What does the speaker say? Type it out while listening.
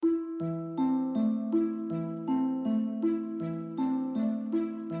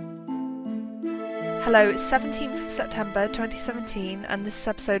Hello, it's 17th of September 2017, and this is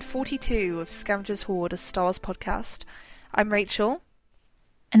episode 42 of Scavengers Hoard, a Star Wars podcast. I'm Rachel.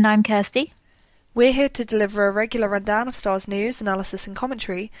 And I'm Kirsty. We're here to deliver a regular rundown of Star Wars news, analysis and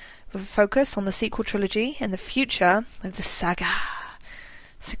commentary, with a focus on the sequel trilogy and the future of the saga.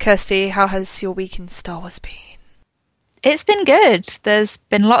 So Kirsty, how has your week in Star Wars been? It's been good. There's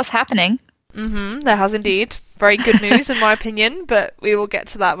been lots happening. There has indeed. Very good news in my opinion, but we will get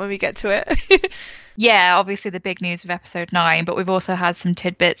to that when we get to it. Yeah, obviously the big news of episode 9, but we've also had some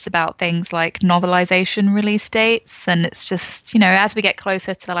tidbits about things like novelization release dates, and it's just, as we get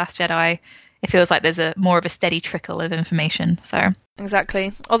closer to The Last Jedi, it feels like there's more of a steady trickle of information. So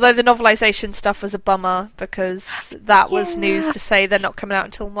exactly. Although the novelization stuff was a bummer because that was news to say they're not coming out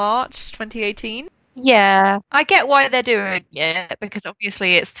until March 2018. Yeah, I get why they're doing it, because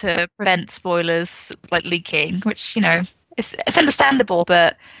obviously it's to prevent spoilers like leaking, which, it's understandable,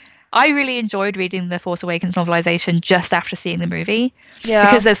 but I really enjoyed reading the Force Awakens novelization just after seeing the movie. Yeah.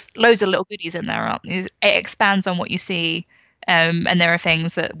 Because there's loads of little goodies in there, aren't there? It expands on what you see, and there are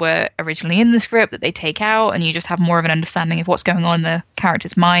things that were originally in the script that they take out, and you just have more of an understanding of what's going on in the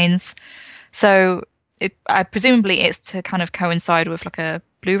characters' minds. So presumably it's to kind of coincide with like a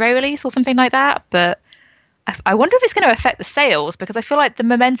Blu-ray release or something like that, but I wonder if it's going to affect the sales, because I feel like the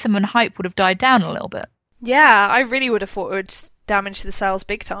momentum and hype would have died down a little bit. Yeah, I really would have thought it would damage the sales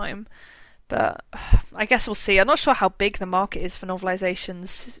big time, but I guess we'll see. I'm not sure how big the market is for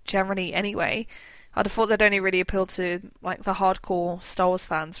novelizations generally anyway. I'd have thought they'd only really appeal to like the hardcore Star Wars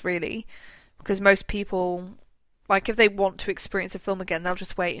fans, really, because most people, like, if they want to experience a film again, they'll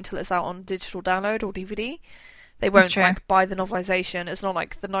just wait until it's out on digital download or DVD. They won't like buy the novelization. It's not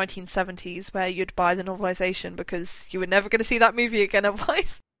like the 1970s where you'd buy the novelization because you were never going to see that movie again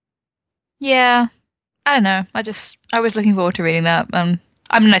otherwise. Yeah, I don't know. I was looking forward to reading that.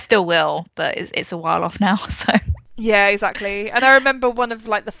 I mean, I still will, but it's a while off now, so. Yeah, exactly. And I remember one of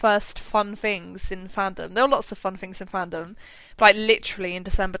like the first fun things in fandom. There were lots of fun things in fandom, but like literally in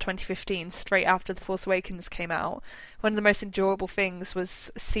December 2015, straight after The Force Awakens came out, one of the most enjoyable things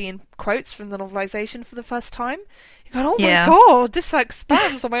was seeing quotes from the novelization for the first time. You go, oh my god, this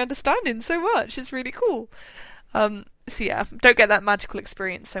expands on my understanding so much. It's really cool. So yeah, don't get that magical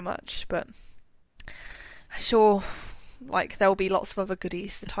experience so much, but I'm sure like there will be lots of other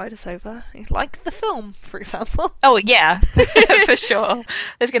goodies to tide us over, like the film, for example. Oh yeah, for sure.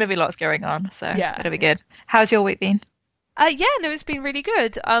 There's going to be lots going on, so yeah, it'll be good. How's your week been? Yeah, no, it's been really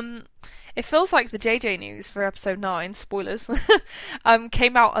good. It feels like the JJ news for episode 9, spoilers,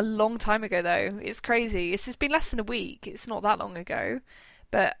 came out a long time ago though. It's crazy. It's been less than a week. It's not that long ago,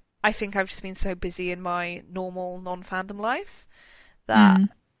 but I think I've just been so busy in my normal non-fandom life that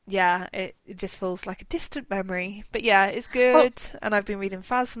yeah, it just feels like a distant memory. But yeah, it's good, and I've been reading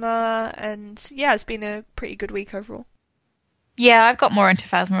Phasma, and yeah, it's been a pretty good week overall. Yeah, I've got more into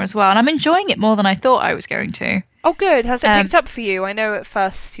Phasma as well, and I'm enjoying it more than I thought I was going to. Oh good, has it picked up for you? I know at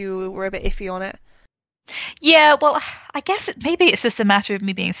first you were a bit iffy on it. Yeah, well, I guess maybe it's just a matter of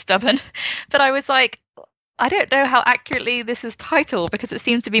me being stubborn, but I was like, I don't know how accurately this is titled, because it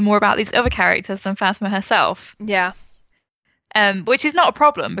seems to be more about these other characters than Phasma herself. Yeah. Which is not a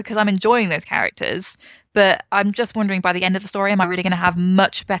problem, because I'm enjoying those characters, but I'm just wondering, by the end of the story, am I really going to have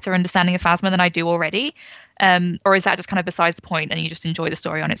much better understanding of Phasma than I do already? Or is that just kind of besides the point, and you just enjoy the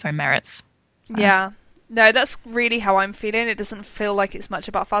story on its own merits? Yeah. No, that's really how I'm feeling. It doesn't feel like it's much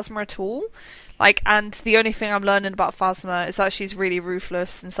about Phasma at all. And the only thing I'm learning about Phasma is that she's really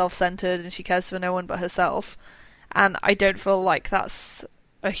ruthless and self-centered, and she cares for no one but herself. And I don't feel like that's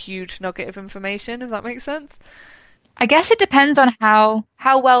a huge nugget of information, if that makes sense. I guess it depends on how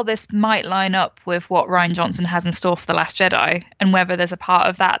well this might line up with what Rian Johnson has in store for The Last Jedi, and whether there's a part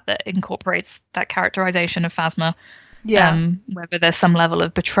of that incorporates that characterization of Phasma. Yeah. Whether there's some level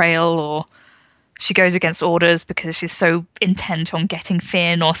of betrayal, or she goes against orders because she's so intent on getting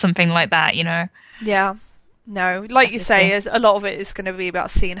Finn or something like that, Yeah. No, like you say, a lot of it is going to be about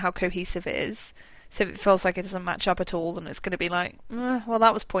seeing how cohesive it is. So if it feels like it doesn't match up at all, then it's going to be like, well,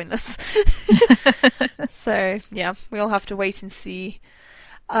 that was pointless. So, yeah, we'll have to wait and see.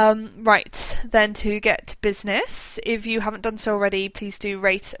 Right, then to get to business, if you haven't done so already, please do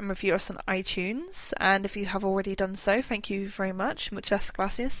rate and review us on iTunes. And if you have already done so, thank you very much. Muchas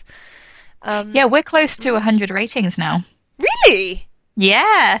gracias. Yeah, we're close to 100 ratings now. Really?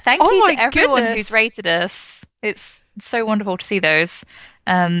 Yeah, thank you to everyone goodness. who's rated us. It's so wonderful to see those.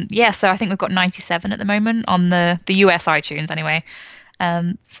 So I think we've got 97 at the moment on the US iTunes anyway.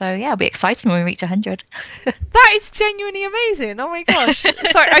 So yeah, it'll be exciting when we reach 100. That is genuinely amazing. Oh my gosh.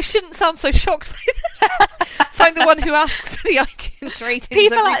 Sorry, I shouldn't sound so shocked by this. So I'm the one who asks for the iTunes ratings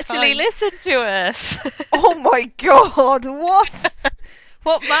People every actually time. listen to us. Oh my god, what?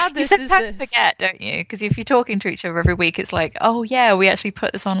 What You madness is sometimes this? forget, don't you? Because if you're talking to each other every week, it's like, oh yeah, we actually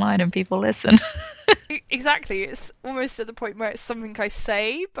put this online and people listen. Exactly. It's almost at the point where it's something I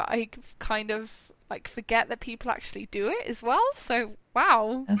say, but I kind of like forget that people actually do it as well. So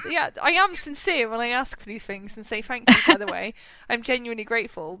wow, yeah, I am sincere when I ask for these things and say thank you. By the way, I'm genuinely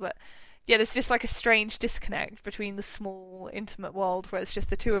grateful, but yeah, there's just like a strange disconnect between the small, intimate world where it's just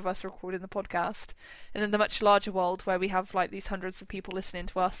the two of us recording the podcast, and then the much larger world where we have like these hundreds of people listening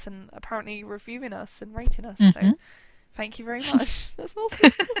to us and apparently reviewing us and rating us. So thank you very much. That's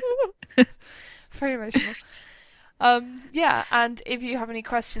awesome. Very emotional. Yeah, and if you have any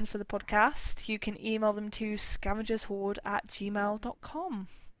questions for the podcast, you can email them to scavengershorde@gmail.com.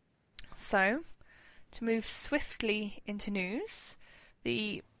 So, to move swiftly into news,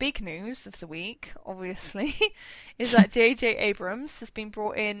 the big news of the week, obviously, is that J.J. Abrams has been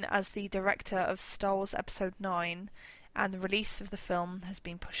brought in as the director of Star Wars Episode 9, and the release of the film has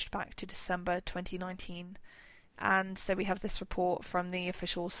been pushed back to December 2019. And so we have this report from the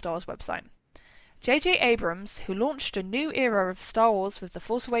official Star Wars website. J.J. Abrams, who launched a new era of Star Wars with The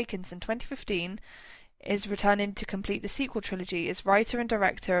Force Awakens in 2015, is returning to complete the sequel trilogy as writer and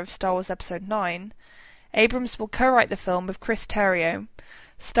director of Star Wars Episode 9. Abrams will co-write the film with Chris Terrio.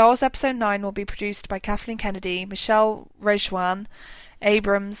 Star Wars Episode 9 will be produced by Kathleen Kennedy, Michelle Rejwan,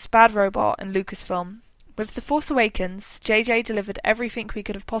 Abrams, Bad Robot, and Lucasfilm. With The Force Awakens, JJ delivered everything we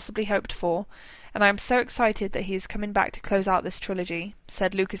could have possibly hoped for, and I am so excited that he is coming back to close out this trilogy,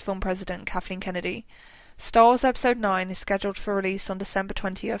 said Lucasfilm president Kathleen Kennedy. Star Wars Episode 9 is scheduled for release on December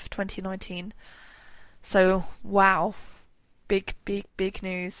 20th, 2019. So, wow. Big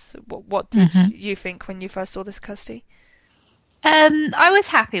news. What did you think when you first saw this, Kirsty? I was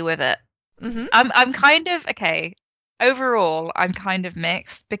happy with it. Mm-hmm. I'm kind of okay. Overall, I'm kind of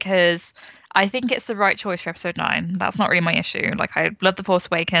mixed because I think it's the right choice for Episode 9. That's not really my issue. Like, I love The Force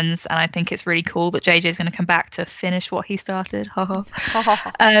Awakens, and I think it's really cool that JJ is going to come back to finish what he started.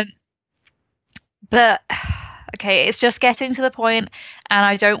 But okay, it's just getting to the point, and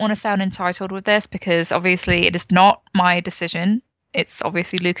I don't want to sound entitled with this because obviously it is not my decision. It's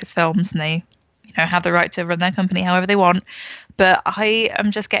obviously Lucasfilms, and they, have the right to run their company however they want. But I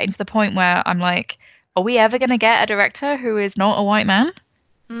am just getting to the point where I'm like, are we ever going to get a director who is not a white man?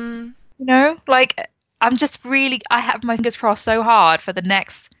 Like, I'm just really, I have my fingers crossed so hard for the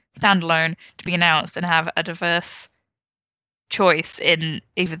next standalone to be announced and have a diverse choice in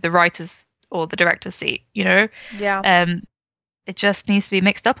either the writer's or the director's seat, Yeah. It just needs to be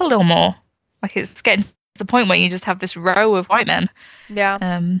mixed up a little more. Like, it's getting to the point where you just have this row of white men. Yeah.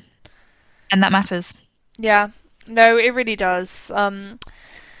 And that matters. Yeah. No, it really does. And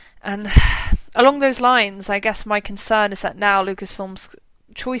along those lines, I guess my concern is that now Lucasfilm's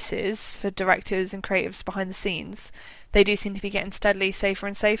choices for directors and creatives behind the scenes, they do seem to be getting steadily safer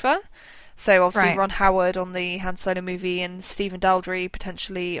and safer. So obviously Ron Howard on the Han Solo movie and Stephen Daldry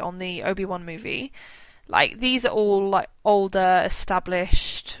potentially on the Obi-Wan movie. Like, these are all like older,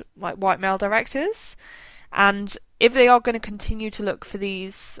 established, like white male directors. And if they are going to continue to look for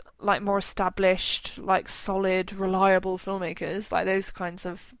these like more established, like solid, reliable filmmakers, like those kinds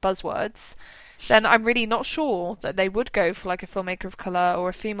of buzzwords, then I'm really not sure that they would go for like a filmmaker of colour or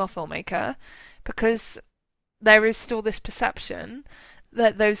a female filmmaker, because there is still this perception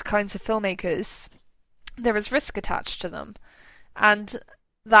that those kinds of filmmakers, there is risk attached to them, and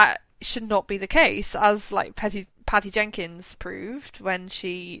that should not be the case, as like Patty Jenkins proved when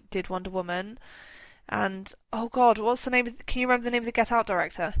she did Wonder Woman. And oh god, what's the name? Can you remember the name of the Get Out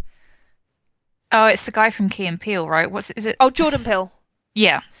director? Oh, it's the guy from Key and Peele, right? Is it? Oh, Jordan Peele.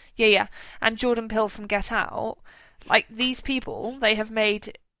 Yeah. Yeah. And Jordan Peele from Get Out. Like, these people, they have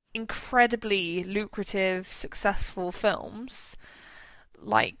made incredibly lucrative, successful films,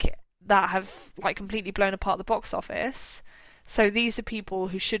 like, that have like completely blown apart the box office. So these are people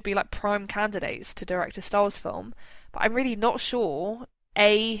who should be like prime candidates to direct a Star Wars film. But I'm really not sure,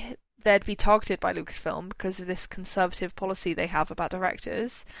 A, they'd be targeted by Lucasfilm because of this conservative policy they have about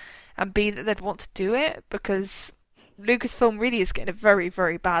directors, and B, that they'd want to do it because Lucasfilm really is getting a very,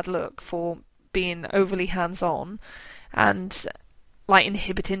 very bad look for being overly hands-on and like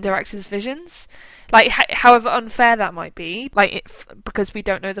inhibiting directors' visions. Like, however unfair that might be, like because we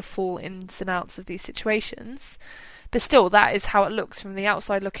don't know the full ins and outs of these situations, but still, that is how it looks from the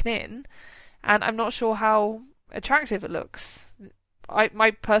outside looking in, and I'm not sure how attractive it looks.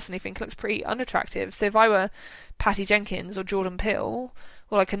 I personally think looks pretty unattractive. So if I were Patty Jenkins or Jordan Peele,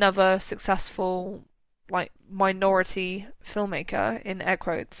 or like another successful like minority filmmaker in air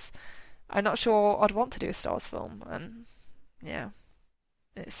quotes, I'm not sure I'd want to do a Star Wars film. And yeah,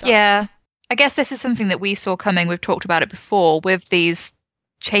 it sucks. Yeah. I guess this is something that we saw coming. We've talked about it before with these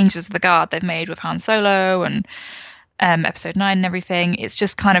changes of the guard they've made with Han Solo and Episode 9 and everything. It's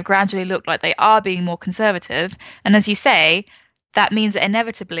just kind of gradually looked like they are being more conservative. And as you say, that means that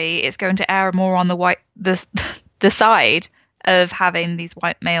inevitably it's going to err more on the side of having these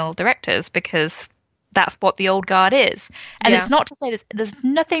white male directors, because that's what the old guard is. And it's not to say that there's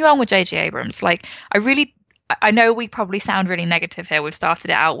nothing wrong with J.J. Abrams. Like, I know we probably sound really negative here. We've started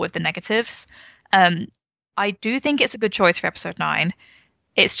it out with the negatives. I do think it's a good choice for Episode 9.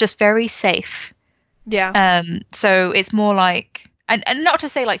 It's just very safe. Yeah. So it's more like, and not to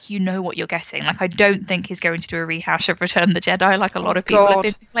say like you know what you're getting. Like, I don't think he's going to do a rehash of Return of the Jedi like a lot of people have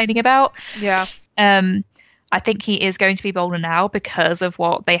been complaining about. Yeah. I think he is going to be bolder now because of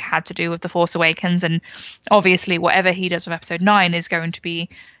what they had to do with The Force Awakens, and obviously whatever he does with Episode 9 is going to be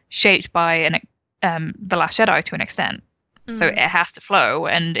shaped by The Last Jedi to an extent. So it has to flow,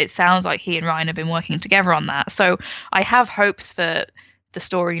 and it sounds like he and Ryan have been working together on that. So I have hopes for the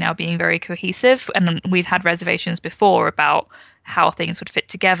story now being very cohesive, and we've had reservations before about how things would fit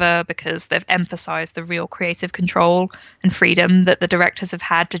together because they've emphasized the real creative control and freedom that the directors have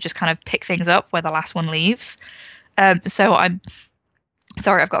had to just kind of pick things up where the last one leaves. So I'm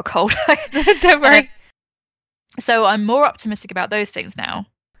sorry, I've got a cold. Don't worry. So I'm more optimistic about those things now.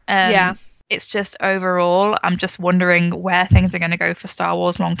 Yeah. It's just overall, I'm just wondering where things are going to go for Star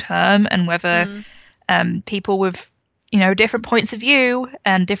Wars long term, and whether people with, different points of view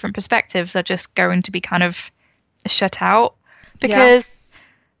and different perspectives are just going to be kind of shut out. Because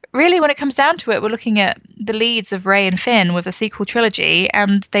really, when it comes down to it, we're looking at the leads of Rey and Finn with the sequel trilogy,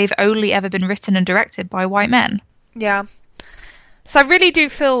 and they've only ever been written and directed by white men. Yeah. So I really do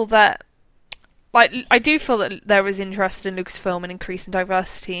feel that, I do feel that there was interest in Lucasfilm and increasing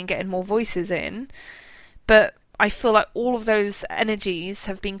diversity and getting more voices in, but I feel like all of those energies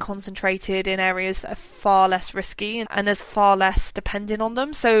have been concentrated in areas that are far less risky, and there's far less depending on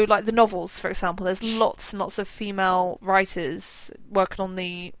them. So, like the novels, for example, there's lots and lots of female writers working on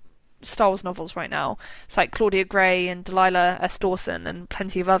the Star Wars novels right now. It's like Claudia Gray and Delilah S. Dawson and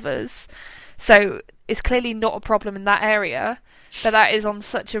plenty of others. So it's clearly not a problem in that area, but that is on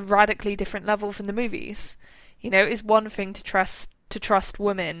such a radically different level from the movies. It's one thing to trust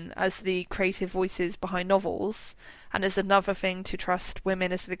women as the creative voices behind novels, and it's another thing to trust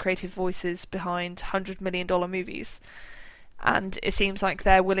women as the creative voices behind $100 million movies. And it seems like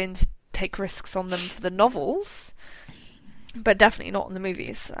they're willing to take risks on them for the novels, but definitely not in the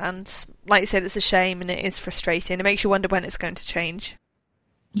movies. And like you said, it's a shame and it is frustrating. It makes you wonder when it's going to change.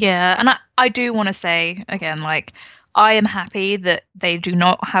 Yeah, and I do want to say, again, like, I am happy that they do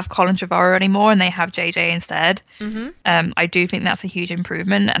not have Colin Trevorrow anymore and they have JJ instead. I do think that's a huge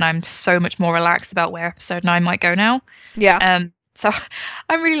improvement, and I'm so much more relaxed about where Episode 9 might go now. Yeah. So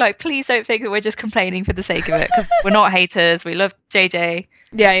I'm really like, please don't think that we're just complaining for the sake of it, because we're not haters. We love JJ.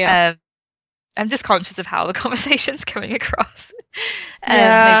 Yeah. I'm just conscious of how the conversation's coming across.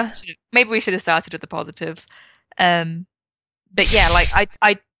 Yeah. Maybe we should have started with the positives. But yeah, like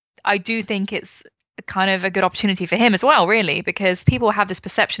I do think it's kind of a good opportunity for him as well, really, because people have this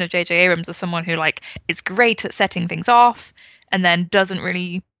perception of J.J. Abrams as someone who like is great at setting things off and then doesn't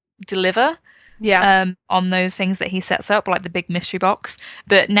really deliver on those things that he sets up, like the big mystery box.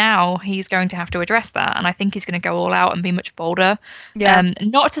 But now he's going to have to address that, and I think he's going to go all out and be much bolder.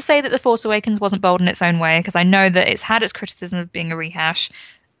 Not to say that The Force Awakens wasn't bold in its own way, because I know that it's had its criticism of being a rehash.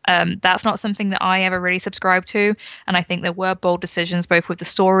 That's not something that I ever really subscribed to, and I think there were bold decisions both with the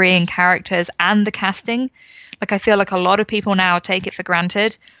story and characters and the casting. Like, I feel like a lot of people now take it for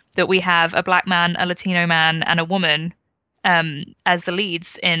granted that we have a black man, a Latino man, and a woman as the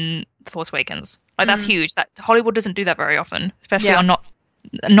leads in The Force Awakens. Like, that's huge. That Hollywood doesn't do that very often, especially on not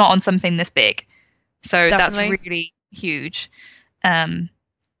on something this big. So definitely. That's really huge.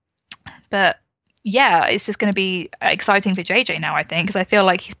 But yeah, it's just going to be exciting for JJ now, I think, because I feel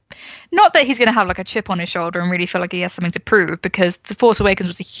like not that he's going to have like a chip on his shoulder and really feel like he has something to prove, because The Force Awakens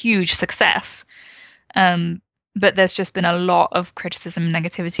was a huge success. But there's just been a lot of criticism and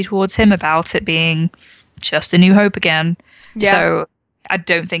negativity towards him about it being just A New Hope again. Yeah. So I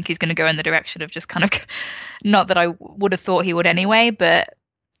don't think he's going to go in the direction of just kind of, not that I would have thought he would anyway, but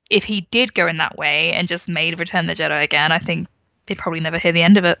if he did go in that way and just made Return of the Jedi again, I think they'd probably never hear the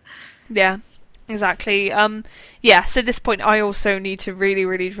end of it. Yeah. Exactly. So at this point, I also need to really,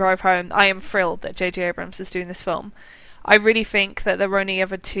 really drive home. I am thrilled that J.J. Abrams is doing this film. I really think that there were only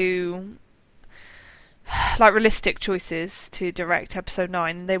ever two like realistic choices to direct episode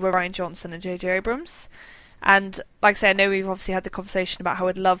 9. They were Rian Johnson and J.J. Abrams. And like I say, I know we've obviously had the conversation about how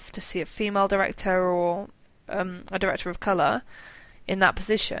I'd love to see a female director or a director of colour in that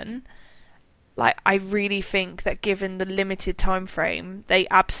position. Like, I really think that given the limited time frame, they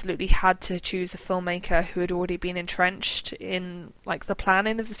absolutely had to choose a filmmaker who had already been entrenched in like the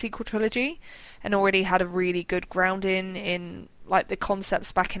planning of the sequel trilogy and already had a really good grounding in like the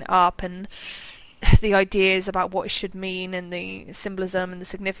concepts backing it up and the ideas about what it should mean and the symbolism and the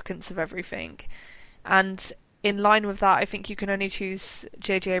significance of everything. And in line with that, I think you can only choose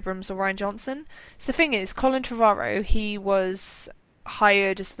J.J. Abrams or Rian Johnson. So the thing is, Colin Trevorrow, he was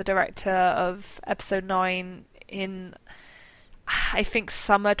hired as the director of episode 9 in, I think,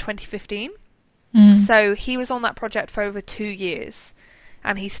 summer 2015. So he was on that project for over 2 years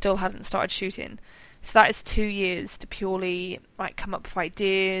and he still hadn't started shooting. So that is 2 years to purely like come up with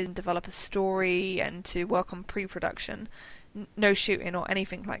ideas and develop a story and to work on pre-production. No shooting or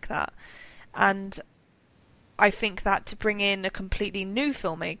anything like that. And I think that to bring in a completely new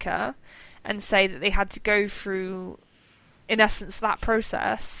filmmaker and say that they had to go through, in essence, that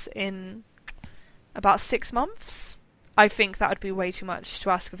process in about 6 months, I think that would be way too much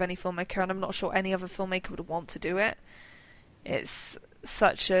to ask of any filmmaker, and I'm not sure any other filmmaker would want to do it. It's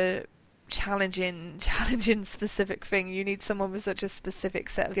such a challenging specific thing. You need someone with such a specific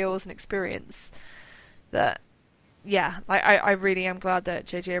set of skills and experience that, yeah, I really am glad that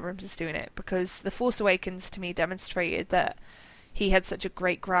J.J. Abrams is doing it, because The Force Awakens to me demonstrated that he had such a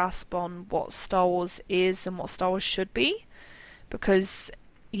great grasp on what Star Wars is and what Star Wars should be. Because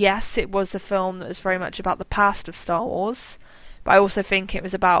yes, it was a film that was very much about the past of Star Wars, but I also think it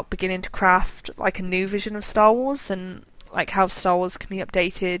was about beginning to craft like a new vision of Star Wars and like how Star Wars can be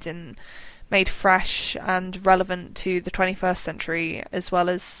updated and made fresh and relevant to the 21st century, as well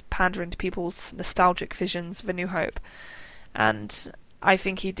as pandering to people's nostalgic visions of A New Hope. And I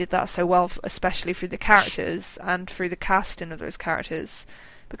think he did that so well, especially through the characters and through the casting of those characters.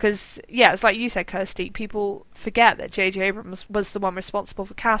 Because, yeah, it's like you said, Kirsty, people forget that J.J. Abrams was the one responsible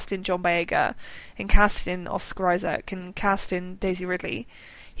for casting John Boyega and casting Oscar Isaac and casting Daisy Ridley.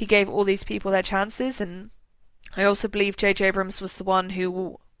 He gave all these people their chances, and I also believe J.J. Abrams was the one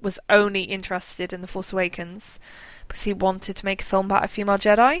who was only interested in The Force Awakens because he wanted to make a film about a female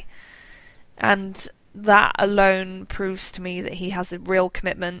Jedi. And that alone proves to me that he has a real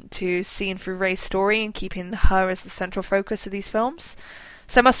commitment to seeing through Rey's story and keeping her as the central focus of these films.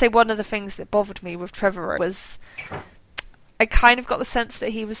 So I must say, one of the things that bothered me with Trevorrow was I kind of got the sense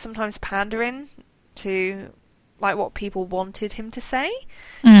that he was sometimes pandering to like what people wanted him to say.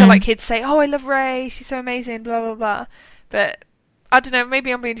 So like he'd say, "Oh, I love Rey, she's so amazing, blah blah blah," but I don't know,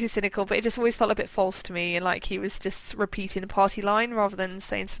 maybe I'm being too cynical, but it just always felt a bit false to me, and like he was just repeating a party line rather than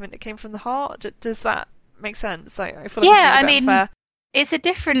saying something that came from the heart. Does that make sense? I feel like yeah, I mean, it's a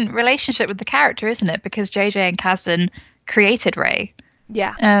different relationship with the character, isn't it? Because JJ and Kasdan created Rey.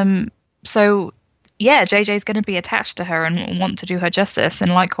 Yeah. So yeah, JJ's going to be attached to her and want to do her justice,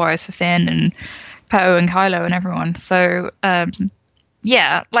 and likewise for Finn and Poe and Kylo and everyone. So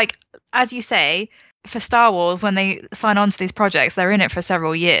yeah, like as you say, for Star Wars, when they sign on to these projects, they're in it for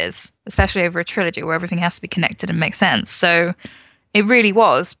several years, especially over a trilogy where everything has to be connected and make sense. So it really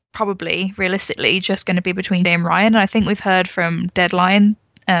was probably realistically just going to be between Jay and Rian. And I think we've heard from Deadline.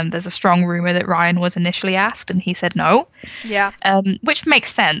 There's a strong rumor that Rian was initially asked and he said no. Yeah. Which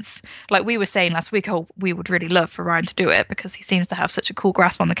makes sense. Like we were saying last week, we would really love for Rian to do it because he seems to have such a cool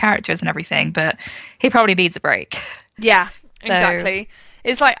grasp on the characters and everything, but he probably needs a break. Yeah, exactly.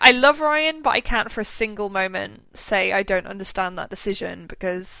 It's like, I love Rian, but I can't for a single moment say I don't understand that decision,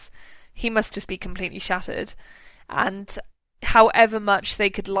 because he must just be completely shattered. And however much they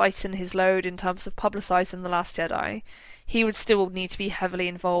could lighten his load in terms of publicising The Last Jedi, he would still need to be heavily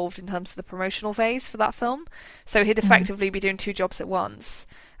involved in terms of the promotional phase for that film. So he'd effectively be doing two jobs at once,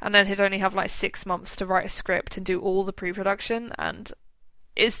 and then he'd only have like 6 months to write a script and do all the pre-production, and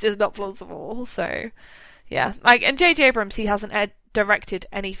it's just not plausible. So yeah, like, and J.J. Abrams, he hasn't directed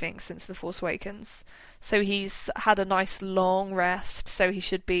anything since The Force Awakens, so he's had a nice long rest, so he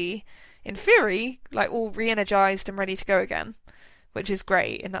should be, in theory, like all re-energized and ready to go again, which is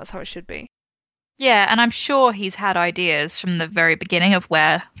great, and that's how it should be. Yeah, and I'm sure he's had ideas from the very beginning of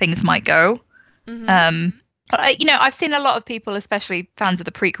where things might go. Mm-hmm. But I've seen a lot of people, especially fans of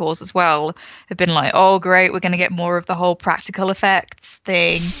the prequels as well, have been like, "Oh, great, we're going to get more of the whole practical effects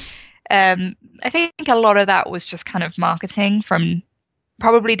thing." I think a lot of that was just kind of marketing, from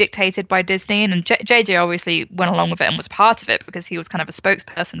probably dictated by Disney, and JJ obviously went along with it and was part of it because he was kind of a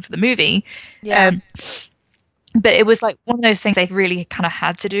spokesperson for the movie. Yeah. But it was like one of those things they really kind of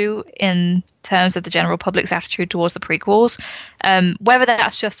had to do in terms of the general public's attitude towards the prequels. Whether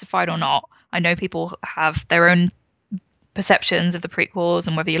that's justified or not, I know people have their own perceptions of the prequels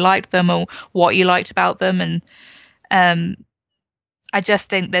and whether you liked them or what you liked about them. And I just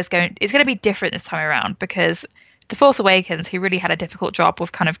think it's going to be different this time around, because The Force Awakens, he really had a difficult job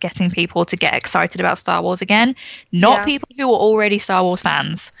with kind of getting people to get excited about Star Wars again. Not people who were already Star Wars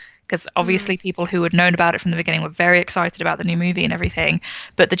fans, because obviously people who had known about it from the beginning were very excited about the new movie and everything.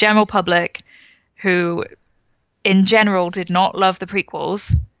 But the general public, who in general did not love the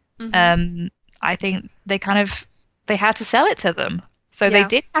prequels, I think they had to sell it to them. So they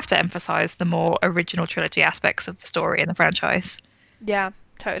did have to emphasize the more original trilogy aspects of the story and the franchise. Yeah,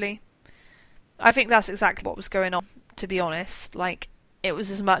 totally. I think that's exactly what was going on, to be honest. Like, it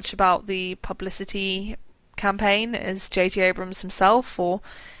was as much about the publicity campaign as J.J. Abrams himself, or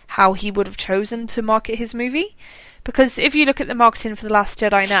how he would have chosen to market his movie. Because if you look at the marketing for The Last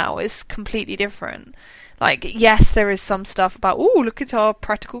Jedi now, it's completely different. Like, yes, there is some stuff about, oh, look at our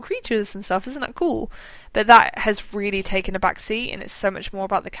practical creatures and stuff, isn't that cool? But that has really taken a back seat, and it's so much more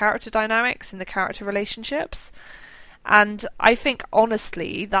about the character dynamics and the character relationships. And I think,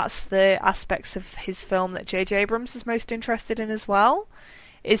 honestly, that's the aspects of his film that J.J. Abrams is most interested in as well.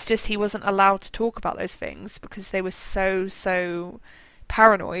 It's just he wasn't allowed to talk about those things because they were so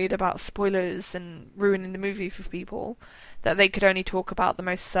paranoid about spoilers and ruining the movie for people that they could only talk about the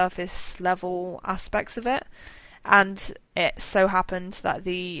most surface level aspects of it. And it so happened that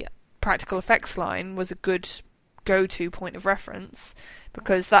the practical effects line was a good go-to point of reference,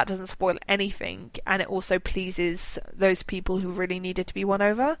 because that doesn't spoil anything, and it also pleases those people who really needed to be won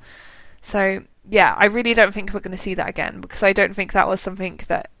over. So yeah, I really don't think we're going to see that again, because I don't think that was something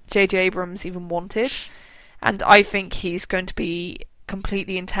that J.J. Abrams even wanted, and I think he's going to be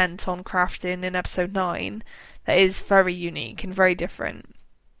completely intent on crafting in Episode 9 that is very unique and very different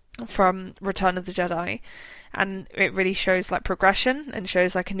from Return of the Jedi, and it really shows like progression and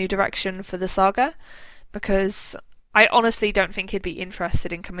shows like a new direction for the saga, because I honestly don't think he'd be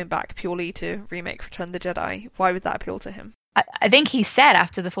interested in coming back purely to remake Return of the Jedi. Why would that appeal to him? I think he said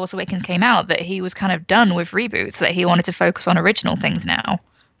after The Force Awakens came out that he was kind of done with reboots, that he wanted to focus on original things now.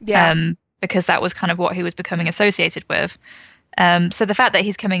 Yeah. Because that was kind of what he was becoming associated with. So the fact that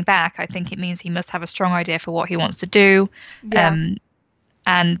he's coming back, I think it means he must have a strong idea for what he wants to do. Yeah.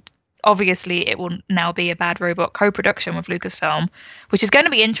 And obviously it will now be a Bad Robot co-production with Lucasfilm, which is going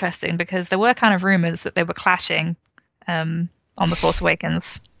to be interesting because there were kind of rumors that they were clashing on The Force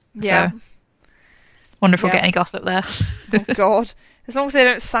Awakens. Yeah. So, wonder if we'll get any gossip there. Oh God. As long as they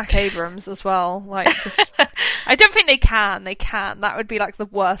don't sack Abrams as well. Like, just... I don't think they can. They can. That would be like the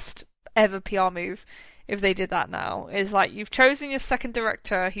worst ever PR move if they did that now. Is like, you've chosen your second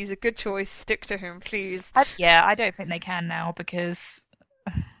director. He's a good choice. Stick to him, please. I don't think they can now because...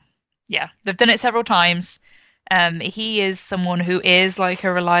 Yeah, they've done it several times. He is someone who is like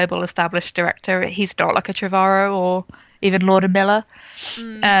a reliable, established director. He's not like a Trevorrow or even Lord and Miller.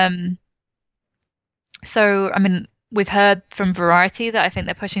 So, I mean, we've heard from Variety that I think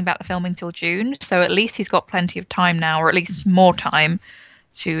they're pushing back the filming till June. So at least he's got plenty of time now, or at least more time,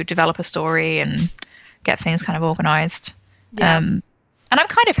 to develop a story and get things kind of organised. Yeah. And I'm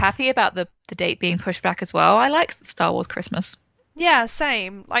kind of happy about the date being pushed back as well. I like Star Wars Christmas. Yeah,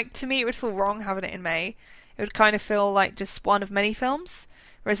 same. Like, to me, it would feel wrong having it in May. It would kind of feel like just one of many films.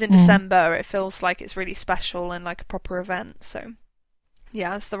 Whereas in December, it feels like it's really special and like a proper event. So,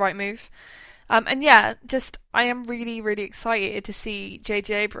 yeah, it's the right move. And yeah, just, I am really, really excited to see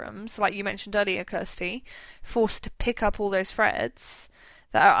J.J. Abrams, like you mentioned earlier, Kirsty, forced to pick up all those threads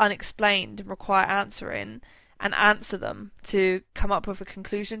that are unexplained and require answering, and answer them to come up with a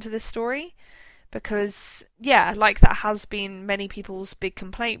conclusion to this story. Because, yeah, like that has been many people's big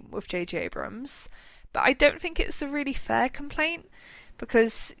complaint with J.J. Abrams, but I don't think it's a really fair complaint,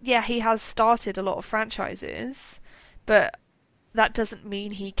 because, yeah, he has started a lot of franchises, but that doesn't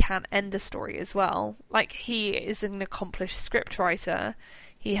mean he can't end a story as well. Like, he is an accomplished scriptwriter.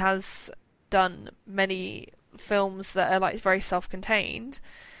 He has done many films that are, like, very self-contained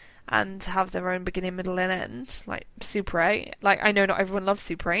and have their own beginning, middle, and end, like Super 8. Like, I know not everyone loves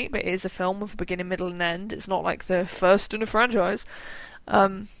Super 8, but it is a film with a beginning, middle, and end. It's not like the first in a franchise.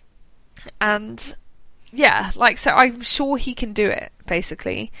 And yeah, like, so I'm sure he can do it,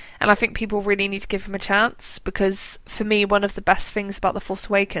 basically. And I think people really need to give him a chance, because for me, one of the best things about The Force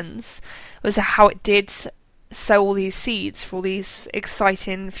Awakens was how it did sow all these seeds for all these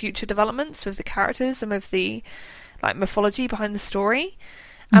exciting future developments with the characters and with the, like, mythology behind the story.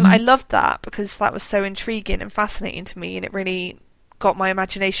 And I loved that because that was so intriguing and fascinating to me, and it really got my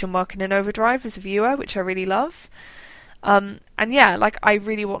imagination working in overdrive as a viewer, which I really love. And yeah, like I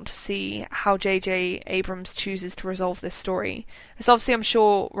really want to see how J.J. Abrams chooses to resolve this story. Because obviously I'm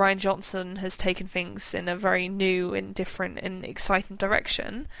sure Rian Johnson has taken things in a very new and different and exciting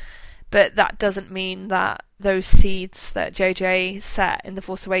direction, but that doesn't mean that those seeds that J.J. set in The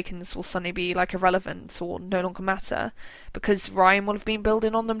Force Awakens will suddenly be like irrelevant or no longer matter, because Rian will have been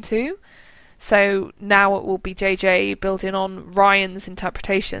building on them too. So now it will be J.J. building on Rian's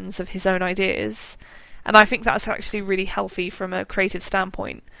interpretations of his own ideas. And I think that's actually really healthy from a creative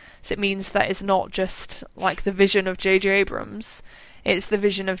standpoint. So it means that it's not just like the vision of J.J. Abrams, it's the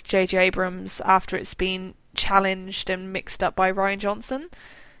vision of J.J. Abrams after it's been challenged and mixed up by Rian Johnson.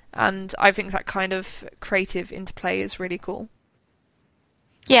 And I think that kind of creative interplay is really cool.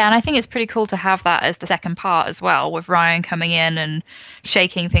 Yeah, and I think it's pretty cool to have that as the second part as well, with Rian coming in and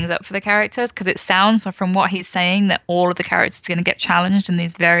shaking things up for the characters, because it sounds from what he's saying that all of the characters are going to get challenged in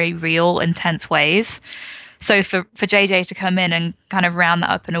these very real, intense ways. So for JJ to come in and kind of round that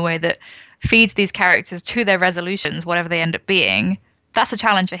up in a way that feeds these characters to their resolutions, whatever they end up being, that's a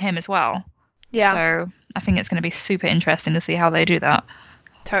challenge for him as well. Yeah. So I think it's going to be super interesting to see how they do that.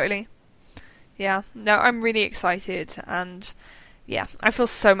 Totally. Yeah. No, I'm really excited, and yeah, I feel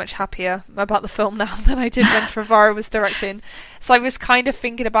so much happier about the film now than I did when Trevorrow was directing. So I was kind of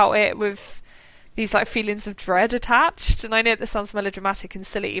thinking about it with these like feelings of dread attached, and I know this sounds melodramatic and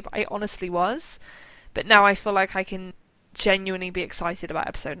silly, but I honestly was. But now I feel like I can genuinely be excited about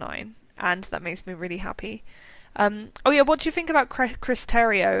episode 9, and that makes me really happy. Oh yeah, what do you think about Chris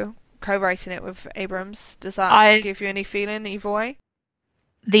Terrio co-writing it with Abrams? Does that give you any feeling either way?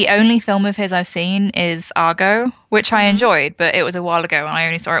 The only film of his I've seen is Argo, which I enjoyed, but it was a while ago and I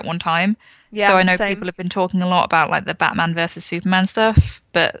only saw it one time. Yeah, so I know people have been talking a lot about like the Batman versus Superman stuff,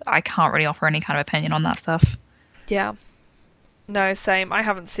 but I can't really offer any kind of opinion on that stuff. Yeah. No, same. I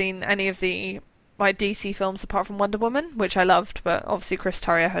haven't seen any of the like DC films apart from Wonder Woman, which I loved, but obviously Chris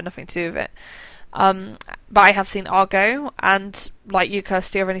Terrio had nothing to do with it. But I have seen Argo, and like you,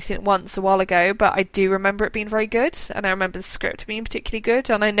 Kirsty, I've only seen it once a while ago, but I do remember it being very good, and I remember the script being particularly good,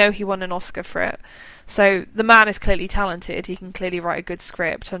 and I know he won an Oscar for it. So the man is clearly talented. He can clearly write a good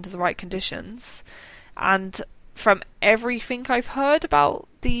script under the right conditions. And from everything I've heard about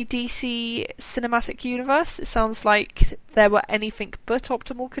the DC cinematic universe, it sounds like there were anything but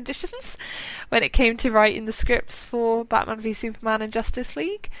optimal conditions when it came to writing the scripts for Batman v Superman and Justice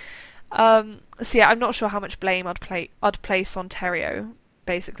League. So yeah, I'm not sure how much blame I'd place on Terrio,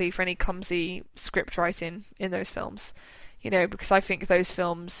 basically, for any clumsy script writing in those films. You know, because I think those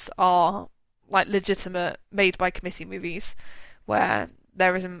films are like legitimate, made by committee movies, where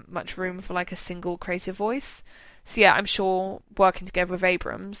there isn't much room for like a single creative voice. So yeah, I'm sure working together with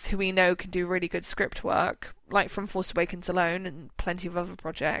Abrams, who we know can do really good script work, like from Force Awakens alone and plenty of other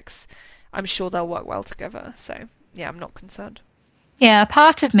projects, I'm sure they'll work well together. So yeah, I'm not concerned. Yeah,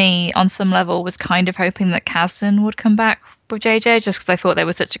 part of me, on some level, was kind of hoping that Kasdan would come back with JJ, just because I thought they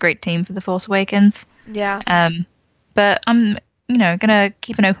were such a great team for The Force Awakens. Yeah. But I'm, going to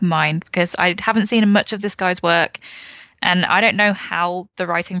keep an open mind, because I haven't seen much of this guy's work, and I don't know how the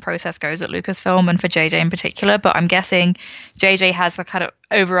writing process goes at Lucasfilm and for JJ in particular, but I'm guessing JJ has a kind of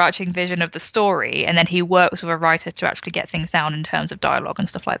overarching vision of the story, and then he works with a writer to actually get things down in terms of dialogue and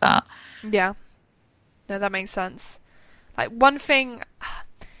stuff like that. Yeah. No, that makes sense. Like, one thing,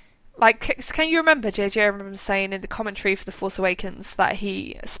 like, can you remember J.J. Abrams saying in the commentary for The Force Awakens that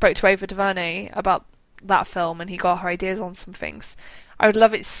he spoke to Ava DuVernay about that film and he got her ideas on some things? I would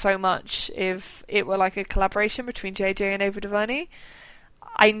love it so much if it were like a collaboration between J.J. and Ava DuVernay.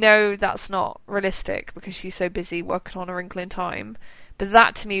 I know that's not realistic because she's so busy working on A Wrinkle in Time, but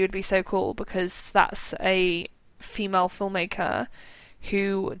that to me would be so cool, because that's a female filmmaker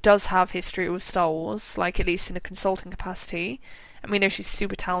who does have history with Star Wars, like at least in a consulting capacity, and we know she's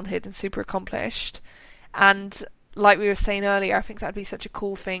super talented and super accomplished. And like we were saying earlier, I think that'd be such a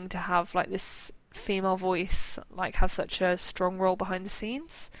cool thing to have, like this female voice, like have such a strong role behind the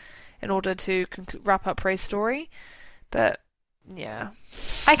scenes in order to wrap up Rey's story. But yeah,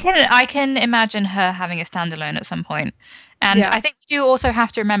 I can imagine her having a standalone at some point. And yeah. I think you do also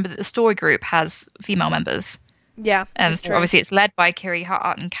have to remember that the story group has female members. Yeah, that's true. Obviously it's led by Kiri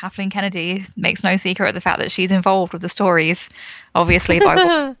Hart, and Kathleen Kennedy makes no secret of the fact that she's involved with the stories, obviously, by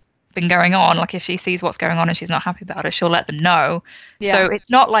what's been going on. Like, if she sees what's going on and she's not happy about it, she'll let them know. Yeah. So it's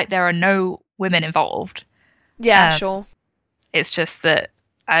not like there are no women involved. Yeah, sure. It's just that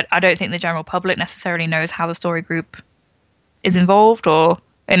I don't think the general public necessarily knows how the story group is involved, or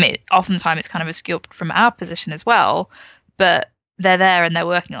I mean, oftentimes it's kind of obscured from our position as well, but they're there and they're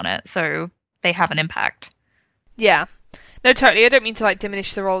working on it, so they have an impact. Yeah. No, totally. I don't mean to like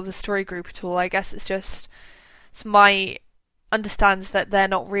diminish the role of the story group at all. I guess it's my understands that they're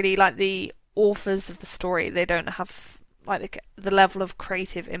not really like the authors of the story. They don't have like the level of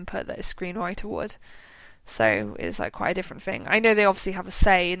creative input that a screenwriter would. So it's like quite a different thing. I know they obviously have a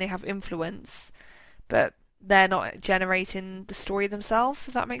say and they have influence, but they're not generating the story themselves,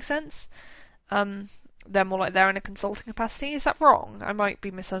 if that makes sense. They're more like they're in a consulting capacity. Is that wrong? I might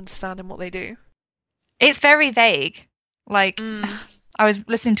be misunderstanding what they do. It's very vague. Like, I was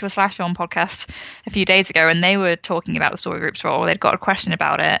listening to a Slash Film podcast a few days ago, and they were talking about the story group's role. They'd got a question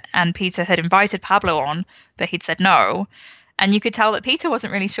about it, and Peter had invited Pablo on, but he'd said no. And you could tell that Peter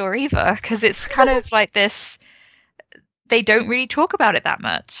wasn't really sure either, because it's kind of like this. They don't really talk about it that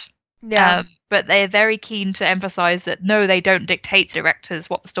much. Yeah. But they're very keen to emphasize that no, they don't dictate to directors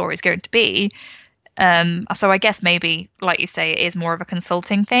what the story is going to be. So I guess maybe, like you say, it is more of a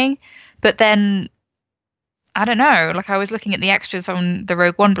consulting thing. But then, I don't know, like I was looking at the extras on the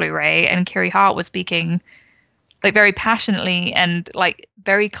Rogue One Blu-ray, and Kiri Hart was speaking like very passionately and like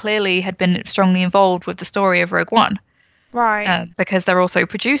very clearly had been strongly involved with the story of Rogue One. Right. Because they're also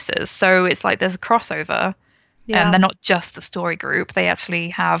producers. So it's like there's a crossover. Yeah. They're not just the story group. They actually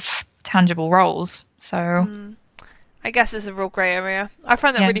have tangible roles. So I guess it's a real grey area. I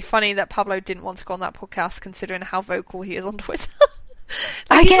find that really funny that Pablo didn't want to go on that podcast, considering how vocal he is on Twitter.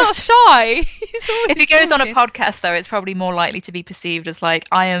 Like, he's not shy. If he goes on a podcast, though, it's probably more likely to be perceived as like,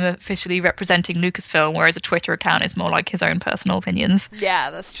 I am officially representing Lucasfilm, whereas a Twitter account is more like his own personal opinions.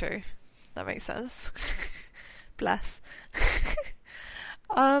 Yeah, that's true. That makes sense. Bless.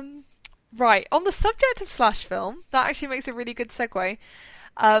 Right, on the subject of Slash Film, that actually makes a really good segue.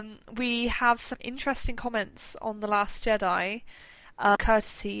 We have some interesting comments on The Last Jedi,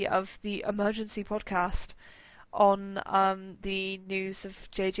 courtesy of the Emergency Podcast, on the news of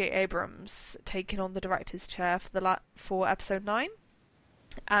J.J. Abrams taking on the director's chair for episode 9.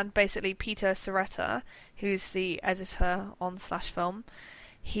 And basically Peter Serretta, who's the editor on Slash Film,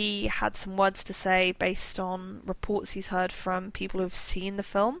 he had some words to say based on reports he's heard from people who've seen the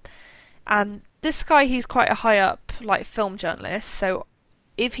film. And this guy, he's quite a high up like film journalist, so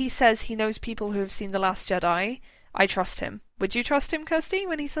if he says he knows people who have seen The Last Jedi, I trust him. Would you trust him, Kirsty,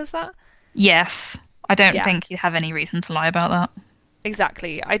 when he says that? Yes. I don't think he'd have any reason to lie about that.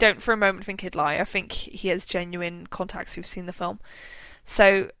 Exactly. I don't for a moment think he'd lie. I think he has genuine contacts who've seen the film.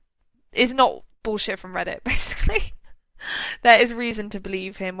 So it's not bullshit from Reddit, basically. There is reason to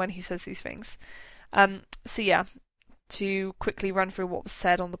believe him when he says these things. So yeah, to quickly run through what was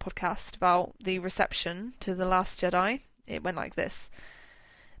said on the podcast about the reception to The Last Jedi, it went like this.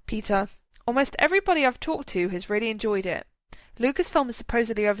 Peter, almost everybody I've talked to has really enjoyed it. Lucasfilm is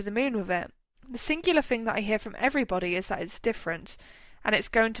supposedly over the moon with it. The singular thing that I hear from everybody is that it's different, and it's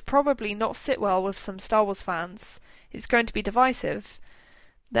going to probably not sit well with some Star Wars fans. It's going to be divisive.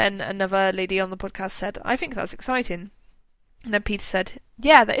 Then another lady on the podcast said, I think that's exciting. And then Peter said,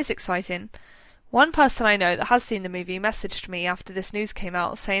 yeah, that is exciting. One person I know that has seen the movie messaged me after this news came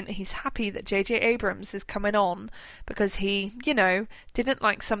out saying that he's happy that J.J. Abrams is coming on because he, didn't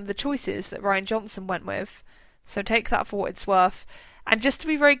like some of the choices that Rian Johnson went with. So take that for what it's worth. And just to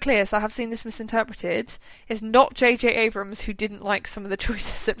be very clear, so I have seen this misinterpreted, it's not J.J. Abrams who didn't like some of the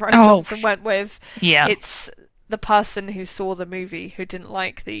choices that Rian Johnson went with. Yeah. It's the person who saw the movie who didn't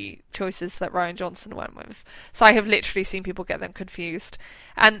like the choices that Rian Johnson went with. So I have literally seen people get them confused.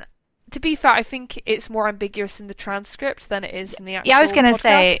 And to be fair, I think it's more ambiguous in the transcript than it is in the actual podcast. Yeah, I was going to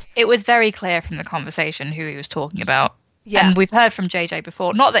say, it was very clear from the conversation who he was talking about. Yeah. And we've heard from JJ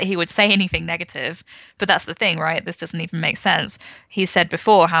before, not that he would say anything negative, but that's the thing, right? This doesn't even make sense. He said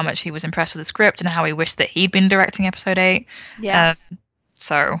before how much he was impressed with the script and how he wished that he'd been directing episode 8. Yeah.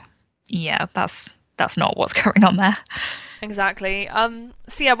 So, yeah, that's not what's going on there. Exactly.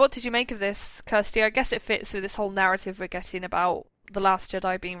 So yeah, what did you make of this, Kirsty? I guess it fits with this whole narrative we're getting about The Last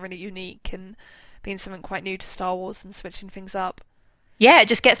Jedi being really unique and being something quite new to Star Wars and switching things up. Yeah, it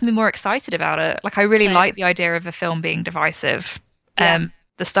just gets me more excited about it. Like, I really like the idea of a film being divisive. Yeah.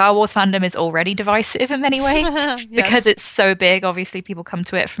 The Star Wars fandom is already divisive in many ways yes. because it's so big. Obviously, people come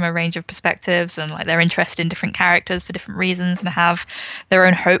to it from a range of perspectives and like they're interested in different characters for different reasons and have their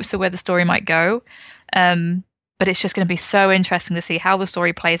own hopes of where the story might go. But it's just going to be so interesting to see how the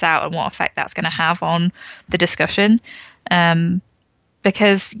story plays out and what effect that's going to have on the discussion.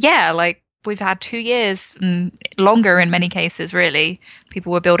 Because, yeah, like, we've had 2 years, and longer in many cases, really.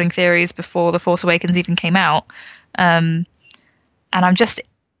 People were building theories before The Force Awakens even came out. And I'm just...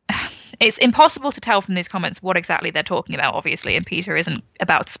 It's impossible to tell from these comments what exactly they're talking about, obviously, and Peter isn't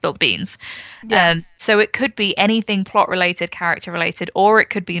about to spill the beans. Yeah. So it could be anything plot related, character related, or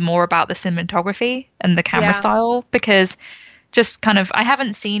it could be more about the cinematography and the camera Yeah. style, because just kind of, I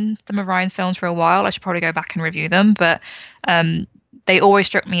haven't seen some of Ryan's films for a while. I should probably go back and review them, but they always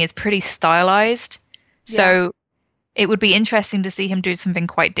struck me as pretty stylized. So it would be interesting to see him do something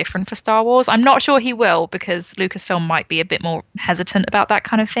quite different for Star Wars. I'm not sure he will, because Lucasfilm might be a bit more hesitant about that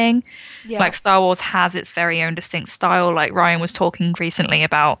kind of thing. Yeah. Like Star Wars has its very own distinct style. Like Ryan was talking recently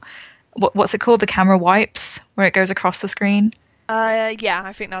about what's it called? The camera wipes, where it goes across the screen. Yeah,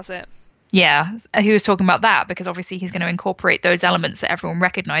 I think that's it. Yeah, he was talking about that because obviously he's going to incorporate those elements that everyone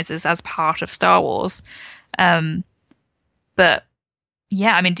recognizes as part of Star Wars. But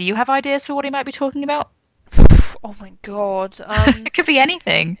yeah, I mean, do you have ideas for what he might be talking about? Oh my God. It could be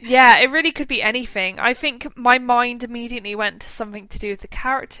anything. Yeah, it really could be anything. I think my mind immediately went to something to do with the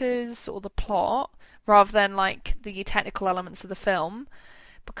characters or the plot, rather than like the technical elements of the film,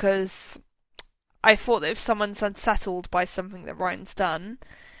 because I thought that if someone's unsettled by something that Ryan's done,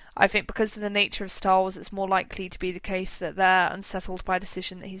 I think because of the nature of Star Wars, it's more likely to be the case that they're unsettled by a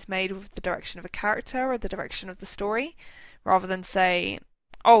decision that he's made with the direction of a character or the direction of the story, rather than say,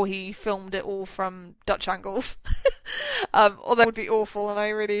 oh, he filmed it all from Dutch angles. Although that would be awful, and I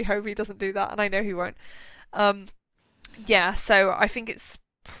really hope he doesn't do that, and I know he won't. Yeah, so I think it's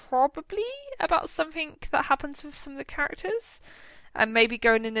probably about something that happens with some of the characters, and maybe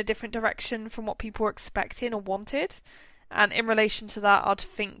going in a different direction from what people were expecting or wanted. And in relation to that, I'd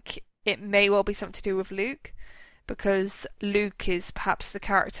think it may well be something to do with Luke, because Luke is perhaps the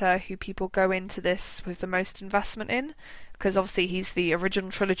character who people go into this with the most investment in, because obviously he's the original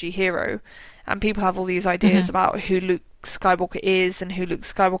trilogy hero, and people have all these ideas about who Luke Skywalker is and who Luke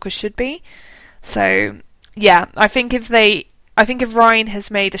Skywalker should be. So yeah, I think if Ryan has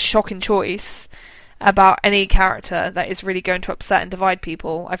made a shocking choice about any character that is really going to upset and divide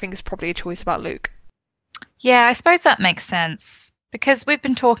people, I think it's probably a choice about Luke. Yeah, I suppose that makes sense, because we've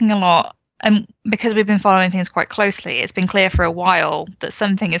been talking a lot, and because we've been following things quite closely, it's been clear for a while that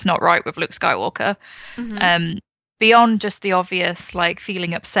something is not right with Luke Skywalker. Beyond just the obvious, like,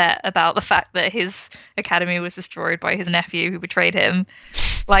 feeling upset about the fact that his academy was destroyed by his nephew who betrayed him,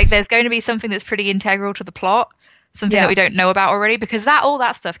 like, there's going to be something that's pretty integral to the plot, something that we don't know about already, because all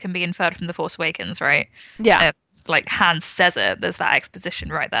that stuff can be inferred from The Force Awakens, right? Yeah. Like, Han says it, there's that exposition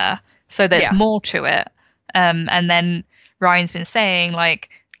right there. So there's more to it. And then Ryan's been saying, like,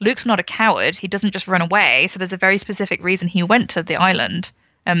 Luke's not a coward. He doesn't just run away. So there's a very specific reason he went to the island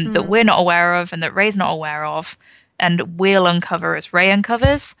that we're not aware of and that Rey's not aware of. And we'll uncover as Rey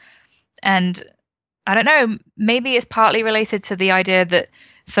uncovers. And I don't know, maybe it's partly related to the idea that